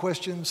a dumb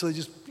question, so they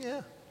just,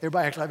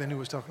 everybody acted like they knew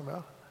what he was talking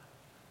about.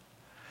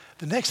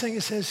 The next thing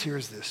it says here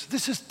is this.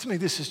 To me,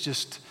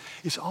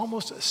 it's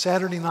almost a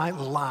Saturday Night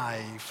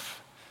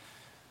Live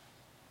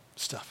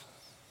stuff.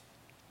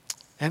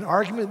 An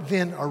argument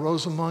then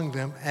arose among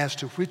them as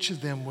to which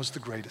of them was the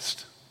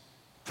greatest.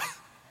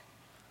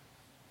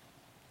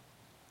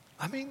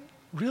 I mean,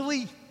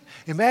 really?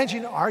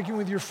 Imagine arguing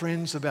with your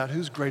friends about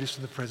who's greatest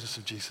in the presence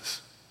of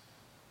Jesus.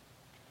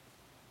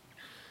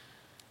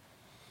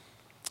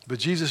 But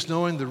Jesus,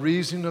 knowing the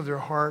reasoning of their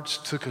hearts,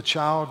 took a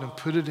child and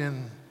put it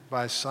in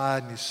by his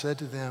side, and he said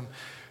to them,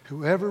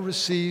 whoever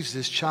receives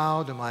this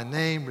child in my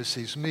name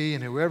receives me,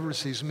 and whoever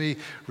receives me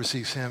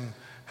receives him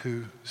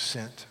who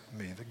sent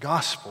me. The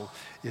gospel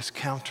is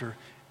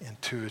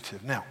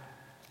counterintuitive. Now,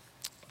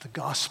 the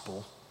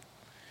gospel,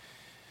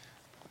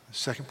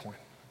 second point,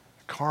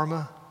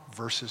 karma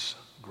versus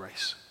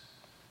grace.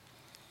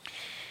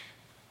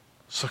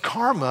 So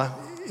karma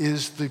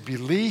is the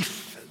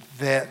belief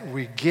that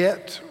we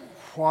get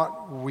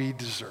what we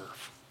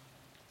deserve.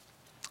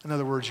 In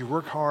other words, you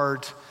work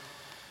hard,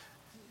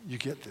 you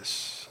get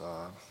this.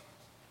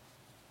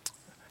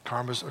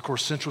 Karma is, of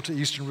course, central to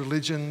Eastern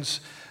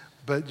religions,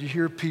 but you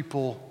hear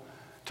people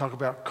talk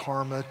about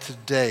karma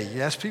today.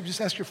 You ask people,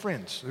 just ask your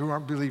friends who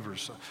aren't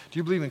believers, do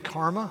you believe in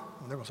karma?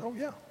 And they're going to say,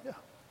 oh, yeah.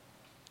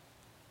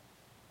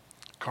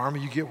 Karma,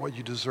 you get what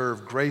you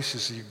deserve. Grace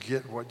is you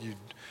get what you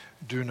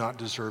do not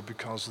deserve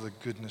because of the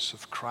goodness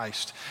of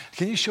Christ.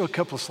 Can you show a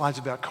couple of slides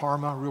about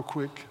karma real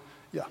quick?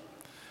 Yeah.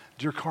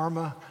 Dear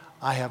karma,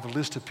 I have a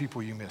list of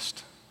people you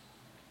missed.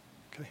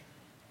 Okay.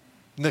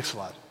 Next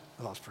slide.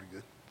 I thought it was pretty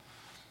good.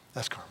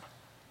 That's karma.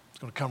 It's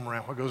going to come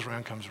around. What goes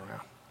around comes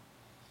around.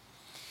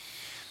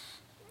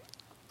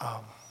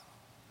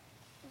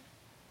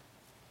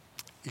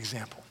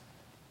 Example.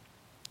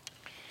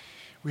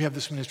 We have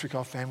this ministry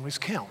called Families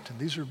Count, and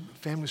these are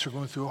families who are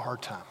going through a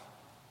hard time.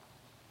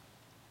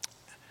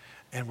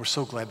 And we're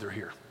so glad they're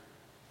here.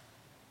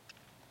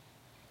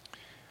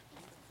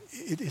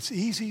 It's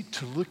easy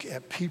to look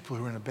at people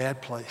who are in a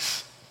bad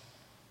place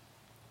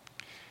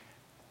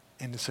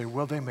and to say,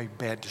 well, they made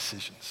bad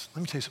decisions.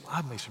 Let me tell you something.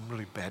 I've made some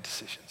really bad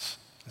decisions,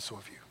 and so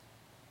have you.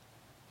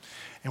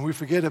 And we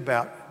forget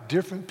about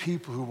different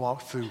people who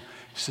walk through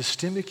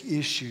systemic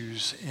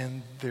issues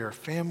in their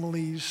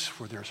families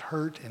where there's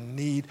hurt and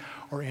need,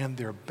 or in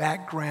their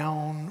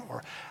background,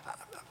 or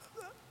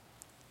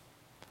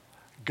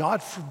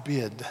God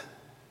forbid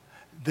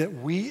that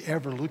we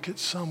ever look at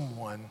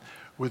someone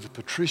with a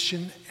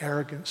patrician,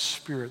 arrogant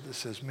spirit that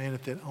says, man,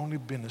 if they'd only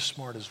been as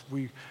smart as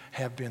we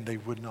have been, they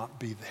would not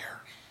be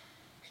there.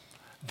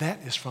 That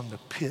is from the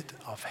pit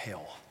of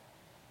hell.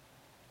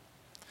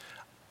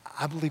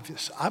 I believe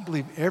this. I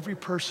believe every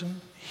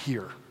person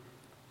here,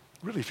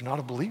 really, if you're not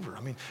a believer,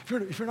 I mean,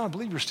 if you're not a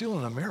believer, you're still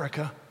in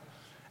America,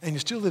 and you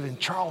still live in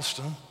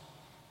Charleston,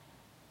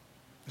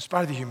 in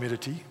spite of the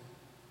humidity,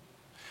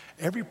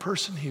 every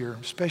person here,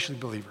 especially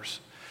believers,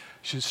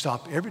 should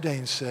stop every day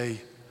and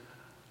say,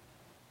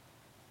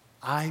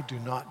 I do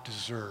not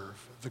deserve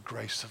the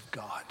grace of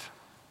God.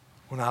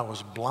 When I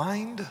was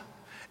blind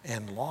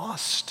and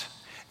lost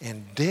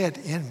and dead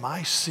in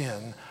my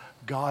sin,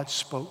 God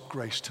spoke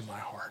grace to my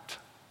heart.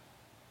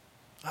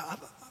 I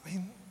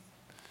mean,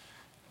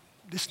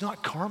 it's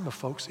not karma,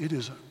 folks. It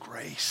is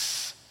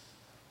grace.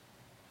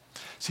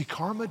 See,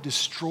 karma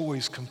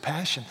destroys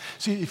compassion.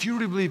 See, if you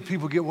really believe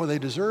people get what they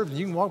deserve, then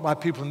you can walk by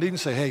people in need and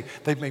say, hey,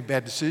 they've made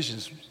bad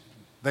decisions.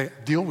 They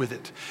deal with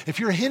it. If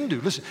you're a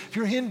Hindu, listen, if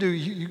you're a Hindu,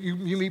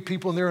 you meet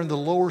people and they're in the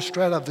lower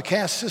strata of the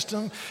caste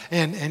system,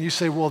 and you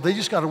say, well, they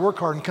just got to work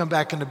hard and come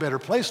back in a better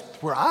place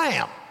where I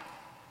am.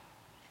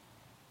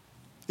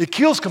 It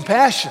kills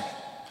compassion.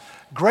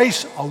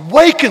 Grace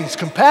awakens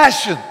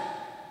compassion.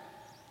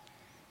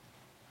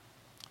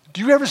 Do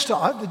you ever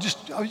stop?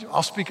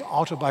 I'll speak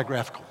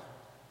autobiographical.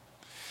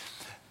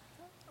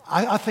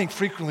 I think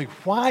frequently,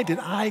 why did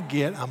I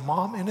get a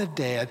mom and a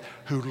dad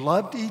who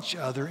loved each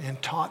other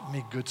and taught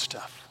me good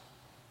stuff?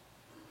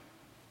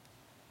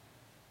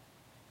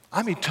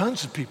 I meet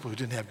tons of people who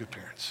didn't have good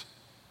parents.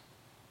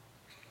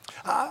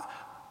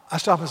 I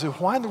stop and say,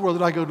 why in the world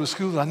did I go to a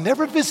school that I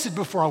never visited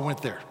before I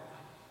went there,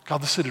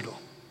 called the Citadel?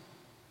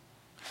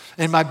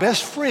 And my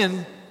best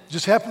friend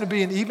just happened to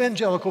be an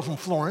evangelical from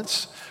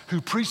Florence who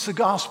preached the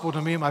gospel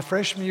to me in my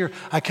freshman year.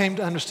 I came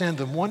to understand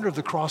the wonder of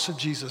the cross of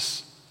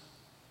Jesus.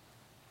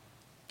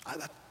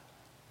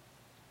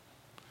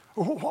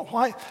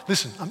 Why?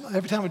 Listen,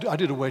 every time I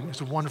did a wedding, it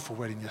was a wonderful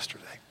wedding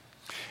yesterday.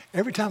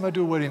 Every time I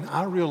do a wedding,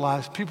 I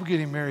realize people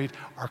getting married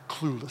are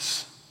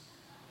clueless.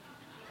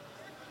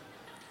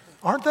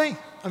 Aren't they?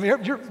 I mean,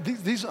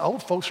 these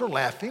old folks are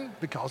laughing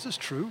because it's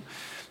true.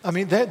 I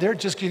mean, they're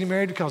just getting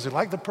married because they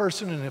like the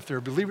person, and if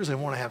they're believers, they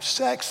want to have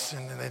sex,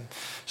 and then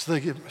so they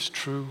get. It's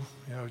true,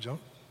 you know.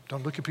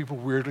 Don't look at people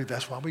weirdly.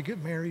 That's why we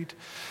get married,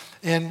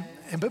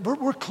 but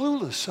we're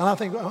clueless. And I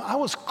think I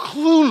was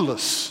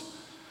clueless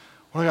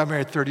When I got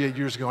married 38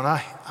 years ago, and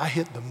I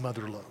hit the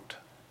mother load.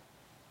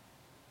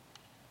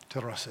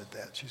 Tell her I said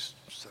that. She's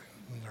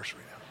in the nursery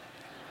now.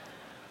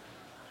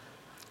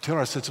 Tell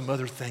her I said some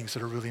other things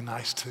that are really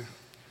nice too.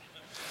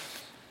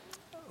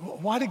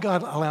 Why did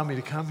God allow me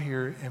to come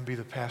here and be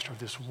the pastor of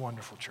this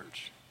wonderful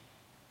church?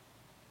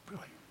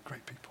 Really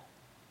great people.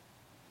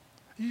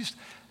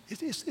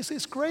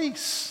 It's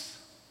grace.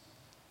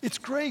 It's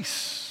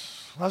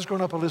grace. When I was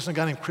growing up, I listened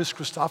to a guy named Chris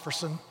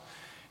Christopherson.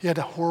 He had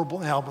a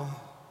horrible album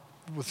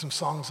with some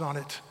songs on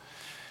it.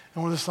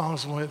 And one of the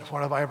songs went,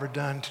 "What have I ever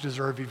done to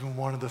deserve even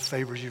one of the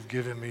favors you've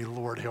given me?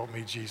 Lord, help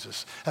me,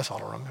 Jesus." That's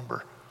all I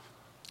remember.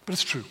 But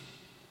it's true.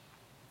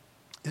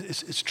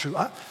 It's true.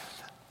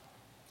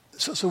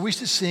 So we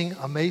should sing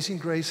 "Amazing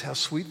Grace, how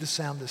sweet the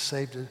sound that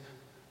saved a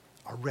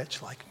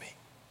wretch like me."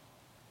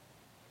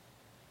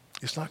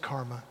 It's not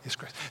karma, it's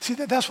grace. See,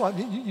 that's why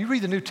you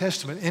read the New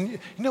Testament, and you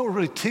know what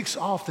really ticks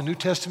off the New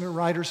Testament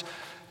writers?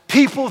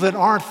 People that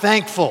aren't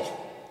thankful.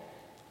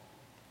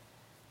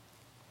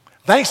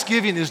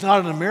 Thanksgiving is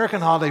not an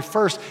American holiday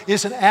first,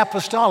 it's an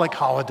apostolic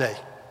holiday.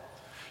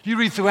 You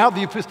read throughout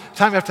the epistle,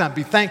 time after time,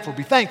 be thankful,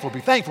 be thankful,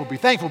 be thankful, be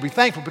thankful, be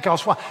thankful,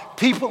 because why?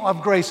 People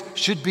of grace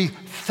should be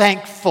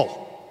thankful.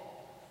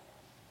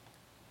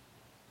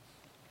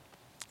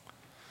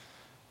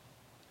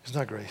 It's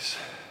not grace,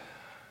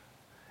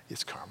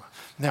 it's karma.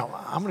 Now,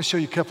 I'm going to show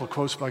you a couple of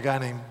quotes by a guy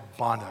named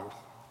Bono.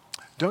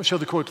 Don't show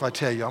the quote till I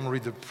tell you. I'm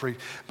going to read the pre.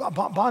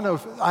 Bono,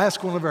 I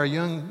asked one of our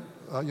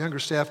younger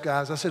staff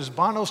guys, I said, "Is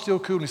Bono still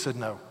cool?" And he said,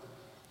 "No."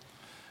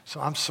 So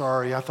I'm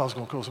sorry, I thought I was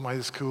going to call somebody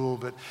that's cool.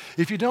 But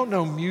if you don't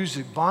know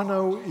music,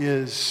 Bono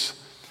is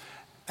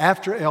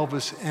after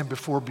Elvis and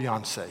before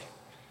Beyonce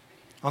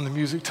on the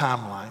music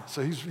timeline.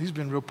 So he's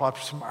been real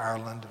popular from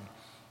Ireland.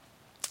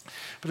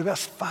 But about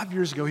 5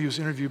 years ago, he was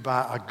interviewed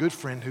by a good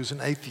friend who's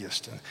an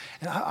atheist.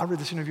 And I read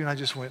this interview and I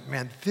just went,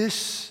 man,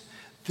 this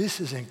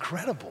is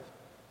incredible.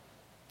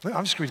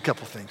 I'm just going to read a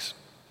couple of things.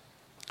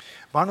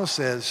 Bono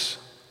says,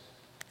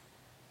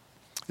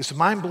 "It's a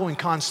mind-blowing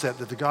concept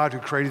that the God who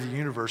created the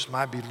universe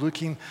might be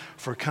looking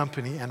for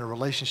company and a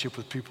relationship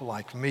with people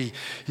like me."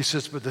 He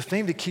says, "But the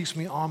thing that keeps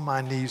me on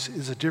my knees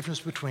is the difference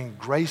between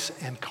grace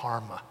and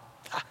karma."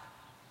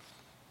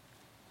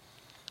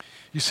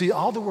 You see,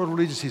 all the world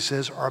religions, he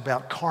says, are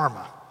about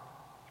karma.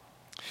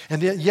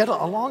 And yet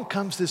along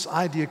comes this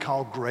idea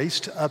called grace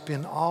to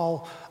upend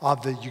all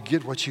of the you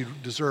get what you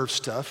deserve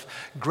stuff.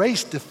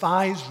 Grace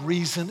defies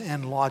reason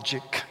and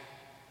logic.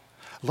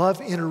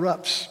 Love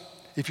interrupts,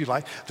 if you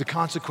like, the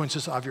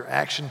consequences of your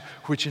action,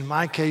 which in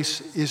my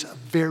case is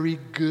very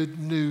good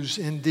news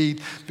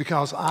indeed,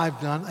 because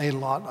I've done a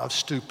lot of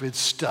stupid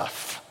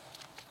stuff.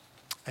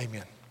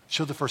 Amen.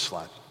 Show the first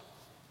slide.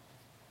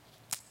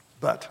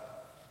 But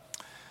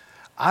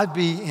I'd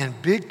be in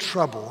big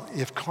trouble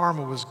if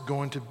karma was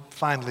going to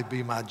finally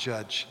be my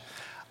judge.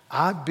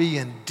 I'd be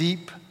in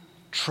deep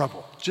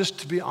trouble. Just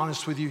to be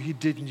honest with you, he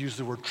didn't use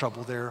the word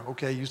trouble there.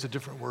 Okay, he used a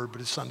different word, but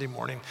it's Sunday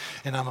morning,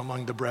 and I'm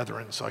among the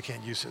brethren, so I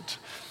can't use it.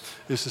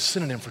 It's a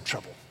synonym for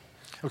trouble.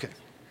 Okay.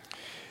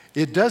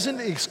 It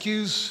doesn't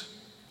excuse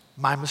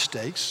my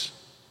mistakes,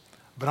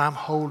 but I'm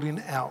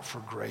holding out for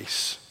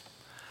grace.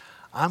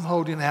 I'm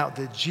holding out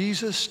that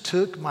Jesus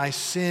took my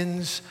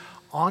sins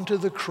onto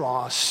the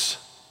cross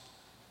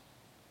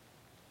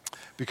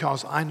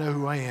because I know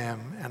who I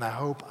am, and I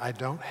hope I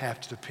don't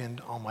have to depend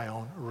on my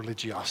own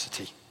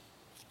religiosity.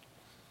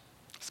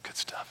 It's good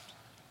stuff.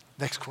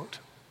 Next quote.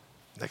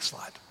 Next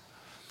slide.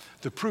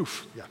 The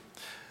proof,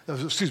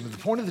 the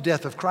point of the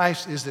death of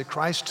Christ is that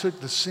Christ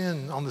took the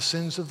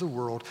sins of the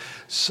world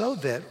so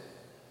that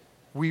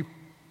what we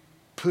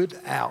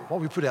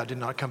put out did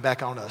not come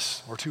back on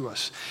us or to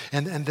us.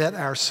 And that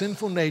our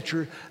sinful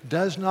nature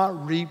does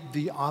not reap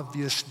the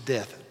obvious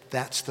death.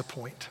 That's the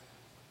point.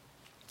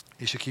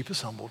 It should keep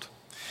us humbled.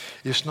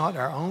 It's not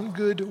our own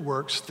good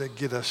works that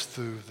get us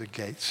through the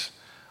gates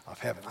of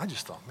heaven. I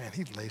just thought, man,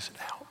 he lays it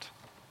out.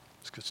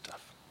 It's good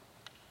stuff.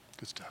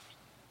 Good stuff.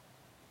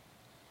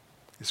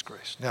 It's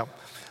grace. Now,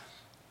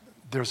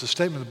 there's a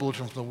statement in the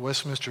bulletin from the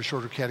Westminster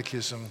Shorter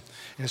Catechism,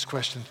 and it's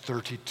question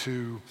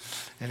 32,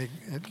 and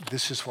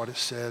this is what it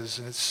says,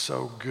 and it's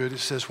so good. It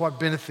says, "What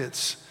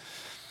benefits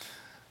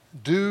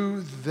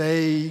do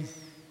they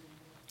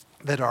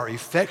that are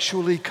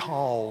effectually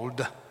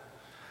called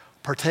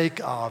partake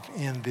of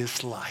in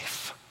this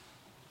life?"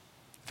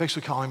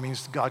 Effectually calling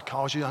means God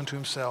calls you unto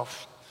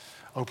himself,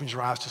 opens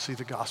your eyes to see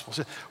the gospel.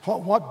 So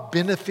what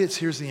benefits?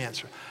 Here's the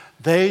answer.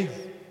 They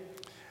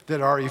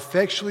that are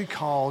effectually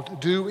called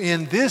do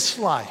in this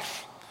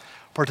life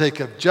partake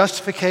of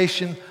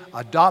justification,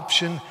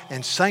 adoption,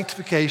 and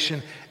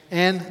sanctification,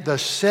 and the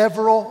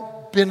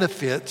several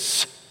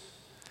benefits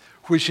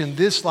which in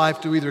this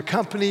life do either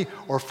accompany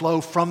or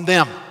flow from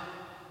them.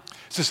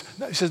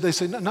 They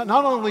say, not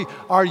only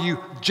are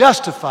you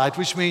justified,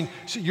 which means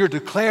you're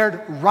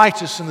declared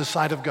righteous in the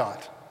sight of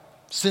God.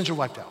 Sins are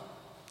wiped out.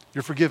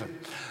 You're forgiven.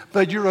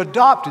 But you're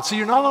adopted. So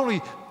you're not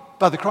only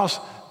by the cross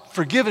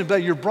forgiven,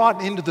 but you're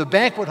brought into the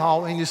banquet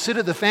hall and you sit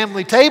at the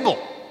family table.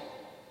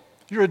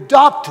 You're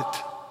adopted.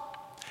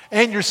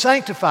 And you're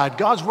sanctified.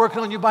 God's working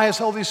on you by His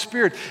Holy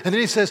Spirit. And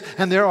then he says,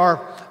 and there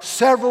are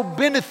several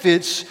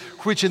benefits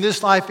which in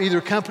this life either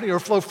accompany or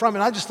flow from it.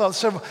 I just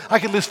thought I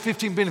could list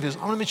 15 benefits. I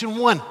want to mention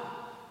one.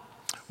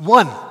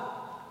 One.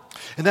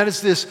 And that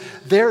is this: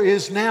 there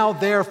is now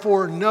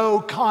therefore no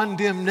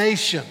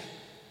condemnation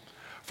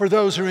for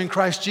those who are in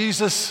Christ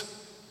Jesus.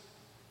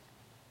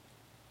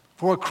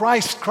 For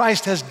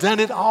Christ has done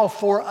it all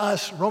for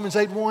us. Romans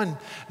 8:1.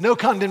 No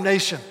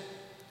condemnation.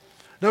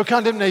 No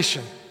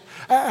condemnation.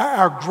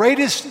 Our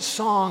greatest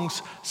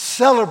songs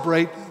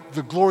celebrate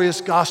the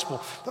glorious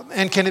gospel.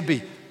 And can it be?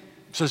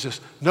 It says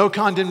this: no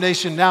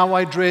condemnation, now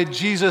I dread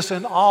Jesus,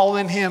 and all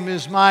in Him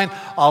is mine,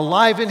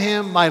 alive in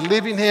Him, my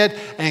living head,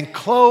 and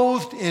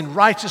clothed in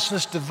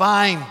righteousness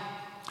divine.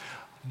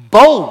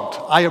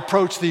 Bold I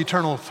approach the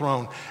eternal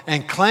throne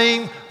and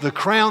claim the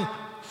crown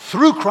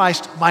through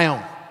Christ my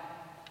own.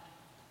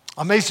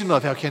 Amazing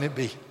love, how can it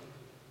be?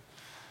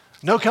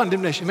 No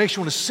condemnation. It makes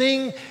you want to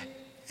sing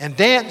and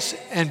dance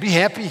and be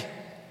happy.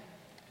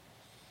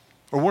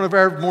 Or one of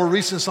our more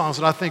recent songs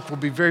that I think will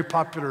be very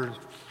popular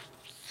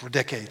for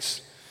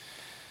decades,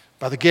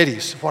 by the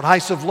Gettys. What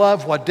heights of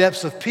love, what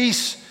depths of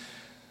peace,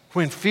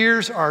 when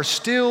fears are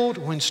stilled,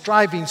 when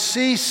striving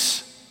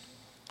cease.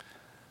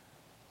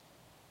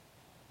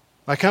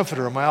 My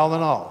comforter, my all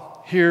in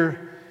all,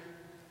 here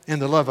in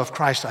the love of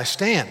Christ I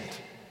stand.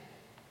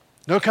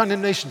 No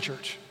condemnation,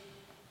 church.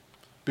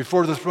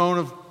 Before the throne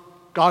of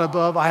God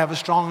above, I have a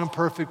strong and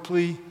perfect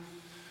plea.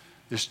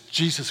 It's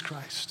Jesus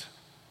Christ.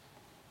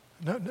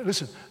 No,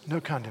 listen,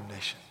 no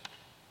condemnation.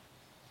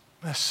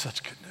 That's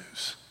such good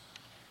news.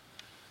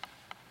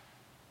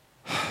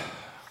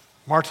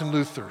 Martin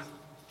Luther,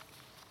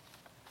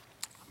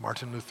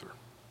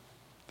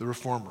 the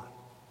reformer,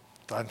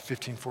 died in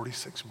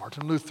 1546.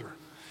 Martin Luther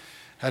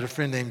had a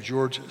friend named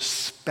George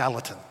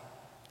Spalatin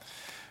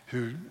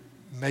who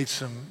made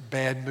some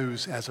bad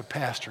moves as a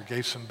pastor,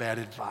 gave some bad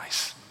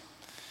advice.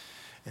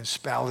 And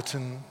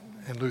Spalatin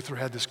and Luther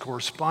had this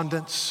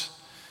correspondence,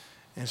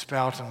 and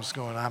Spalatin was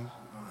going,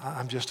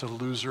 I'm just a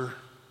loser.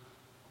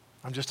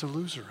 I'm just a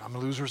loser. I'm a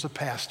loser as a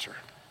pastor.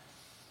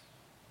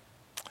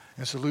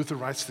 And so Luther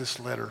writes this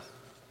letter.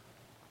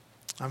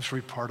 I'm just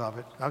read part of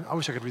it. I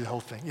wish I could read the whole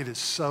thing. It is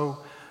so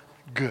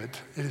good.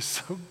 It is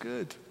so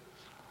good.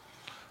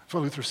 That's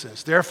what Luther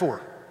says.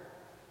 Therefore,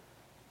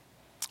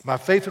 my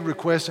faithful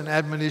request and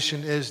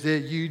admonition is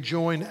that you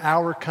join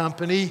our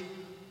company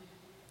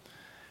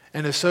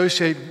and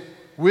associate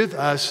with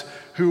us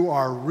who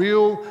are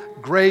real,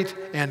 great,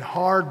 and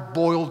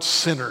hard-boiled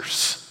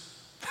sinners.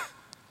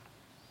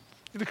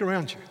 You look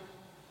around you.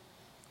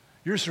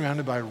 You're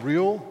surrounded by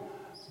real,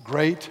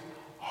 great,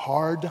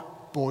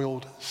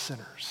 hard-boiled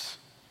sinners.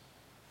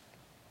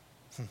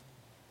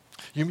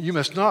 You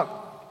must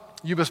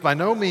by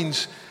no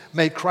means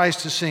make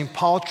Christ to seem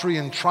paltry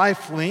and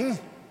trifling,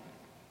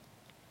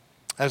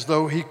 as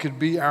though He could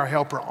be our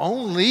helper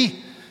only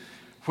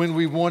when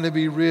we want to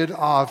be rid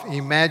of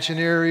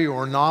imaginary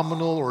or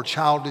nominal or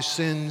childish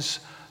sins.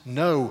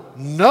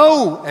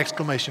 No,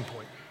 exclamation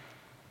point.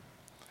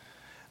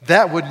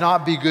 That would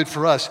not be good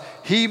for us.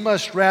 He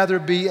must rather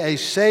be a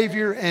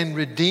Savior and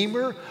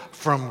Redeemer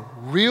from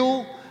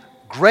real,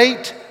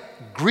 great,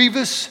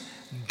 grievous,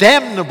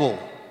 damnable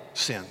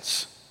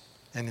sins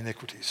and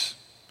iniquities.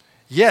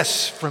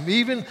 Yes, from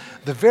even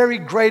the very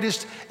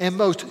greatest and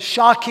most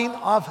shocking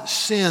of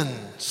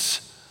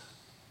sins.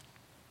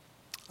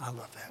 I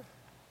love that.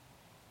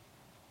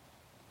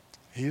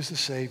 He is the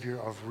Savior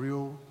of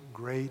real,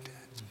 great,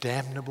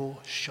 damnable,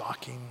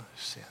 shocking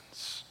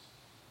sins.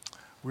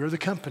 We are the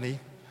company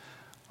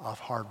of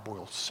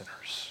hard-boiled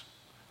sinners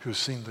who have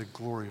seen the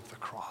glory of the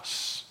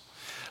cross.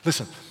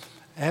 Listen,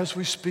 as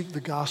we speak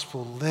the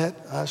gospel, let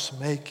us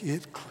make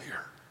it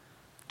clear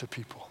to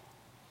people.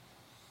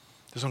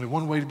 There's only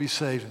one way to be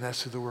saved, and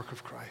that's through the work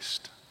of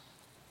Christ.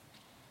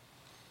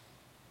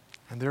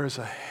 And there is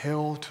a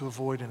hell to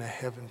avoid and a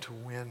heaven to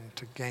win,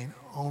 to gain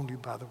only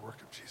by the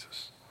work of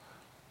Jesus.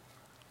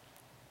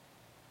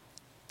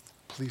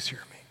 Please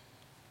hear me.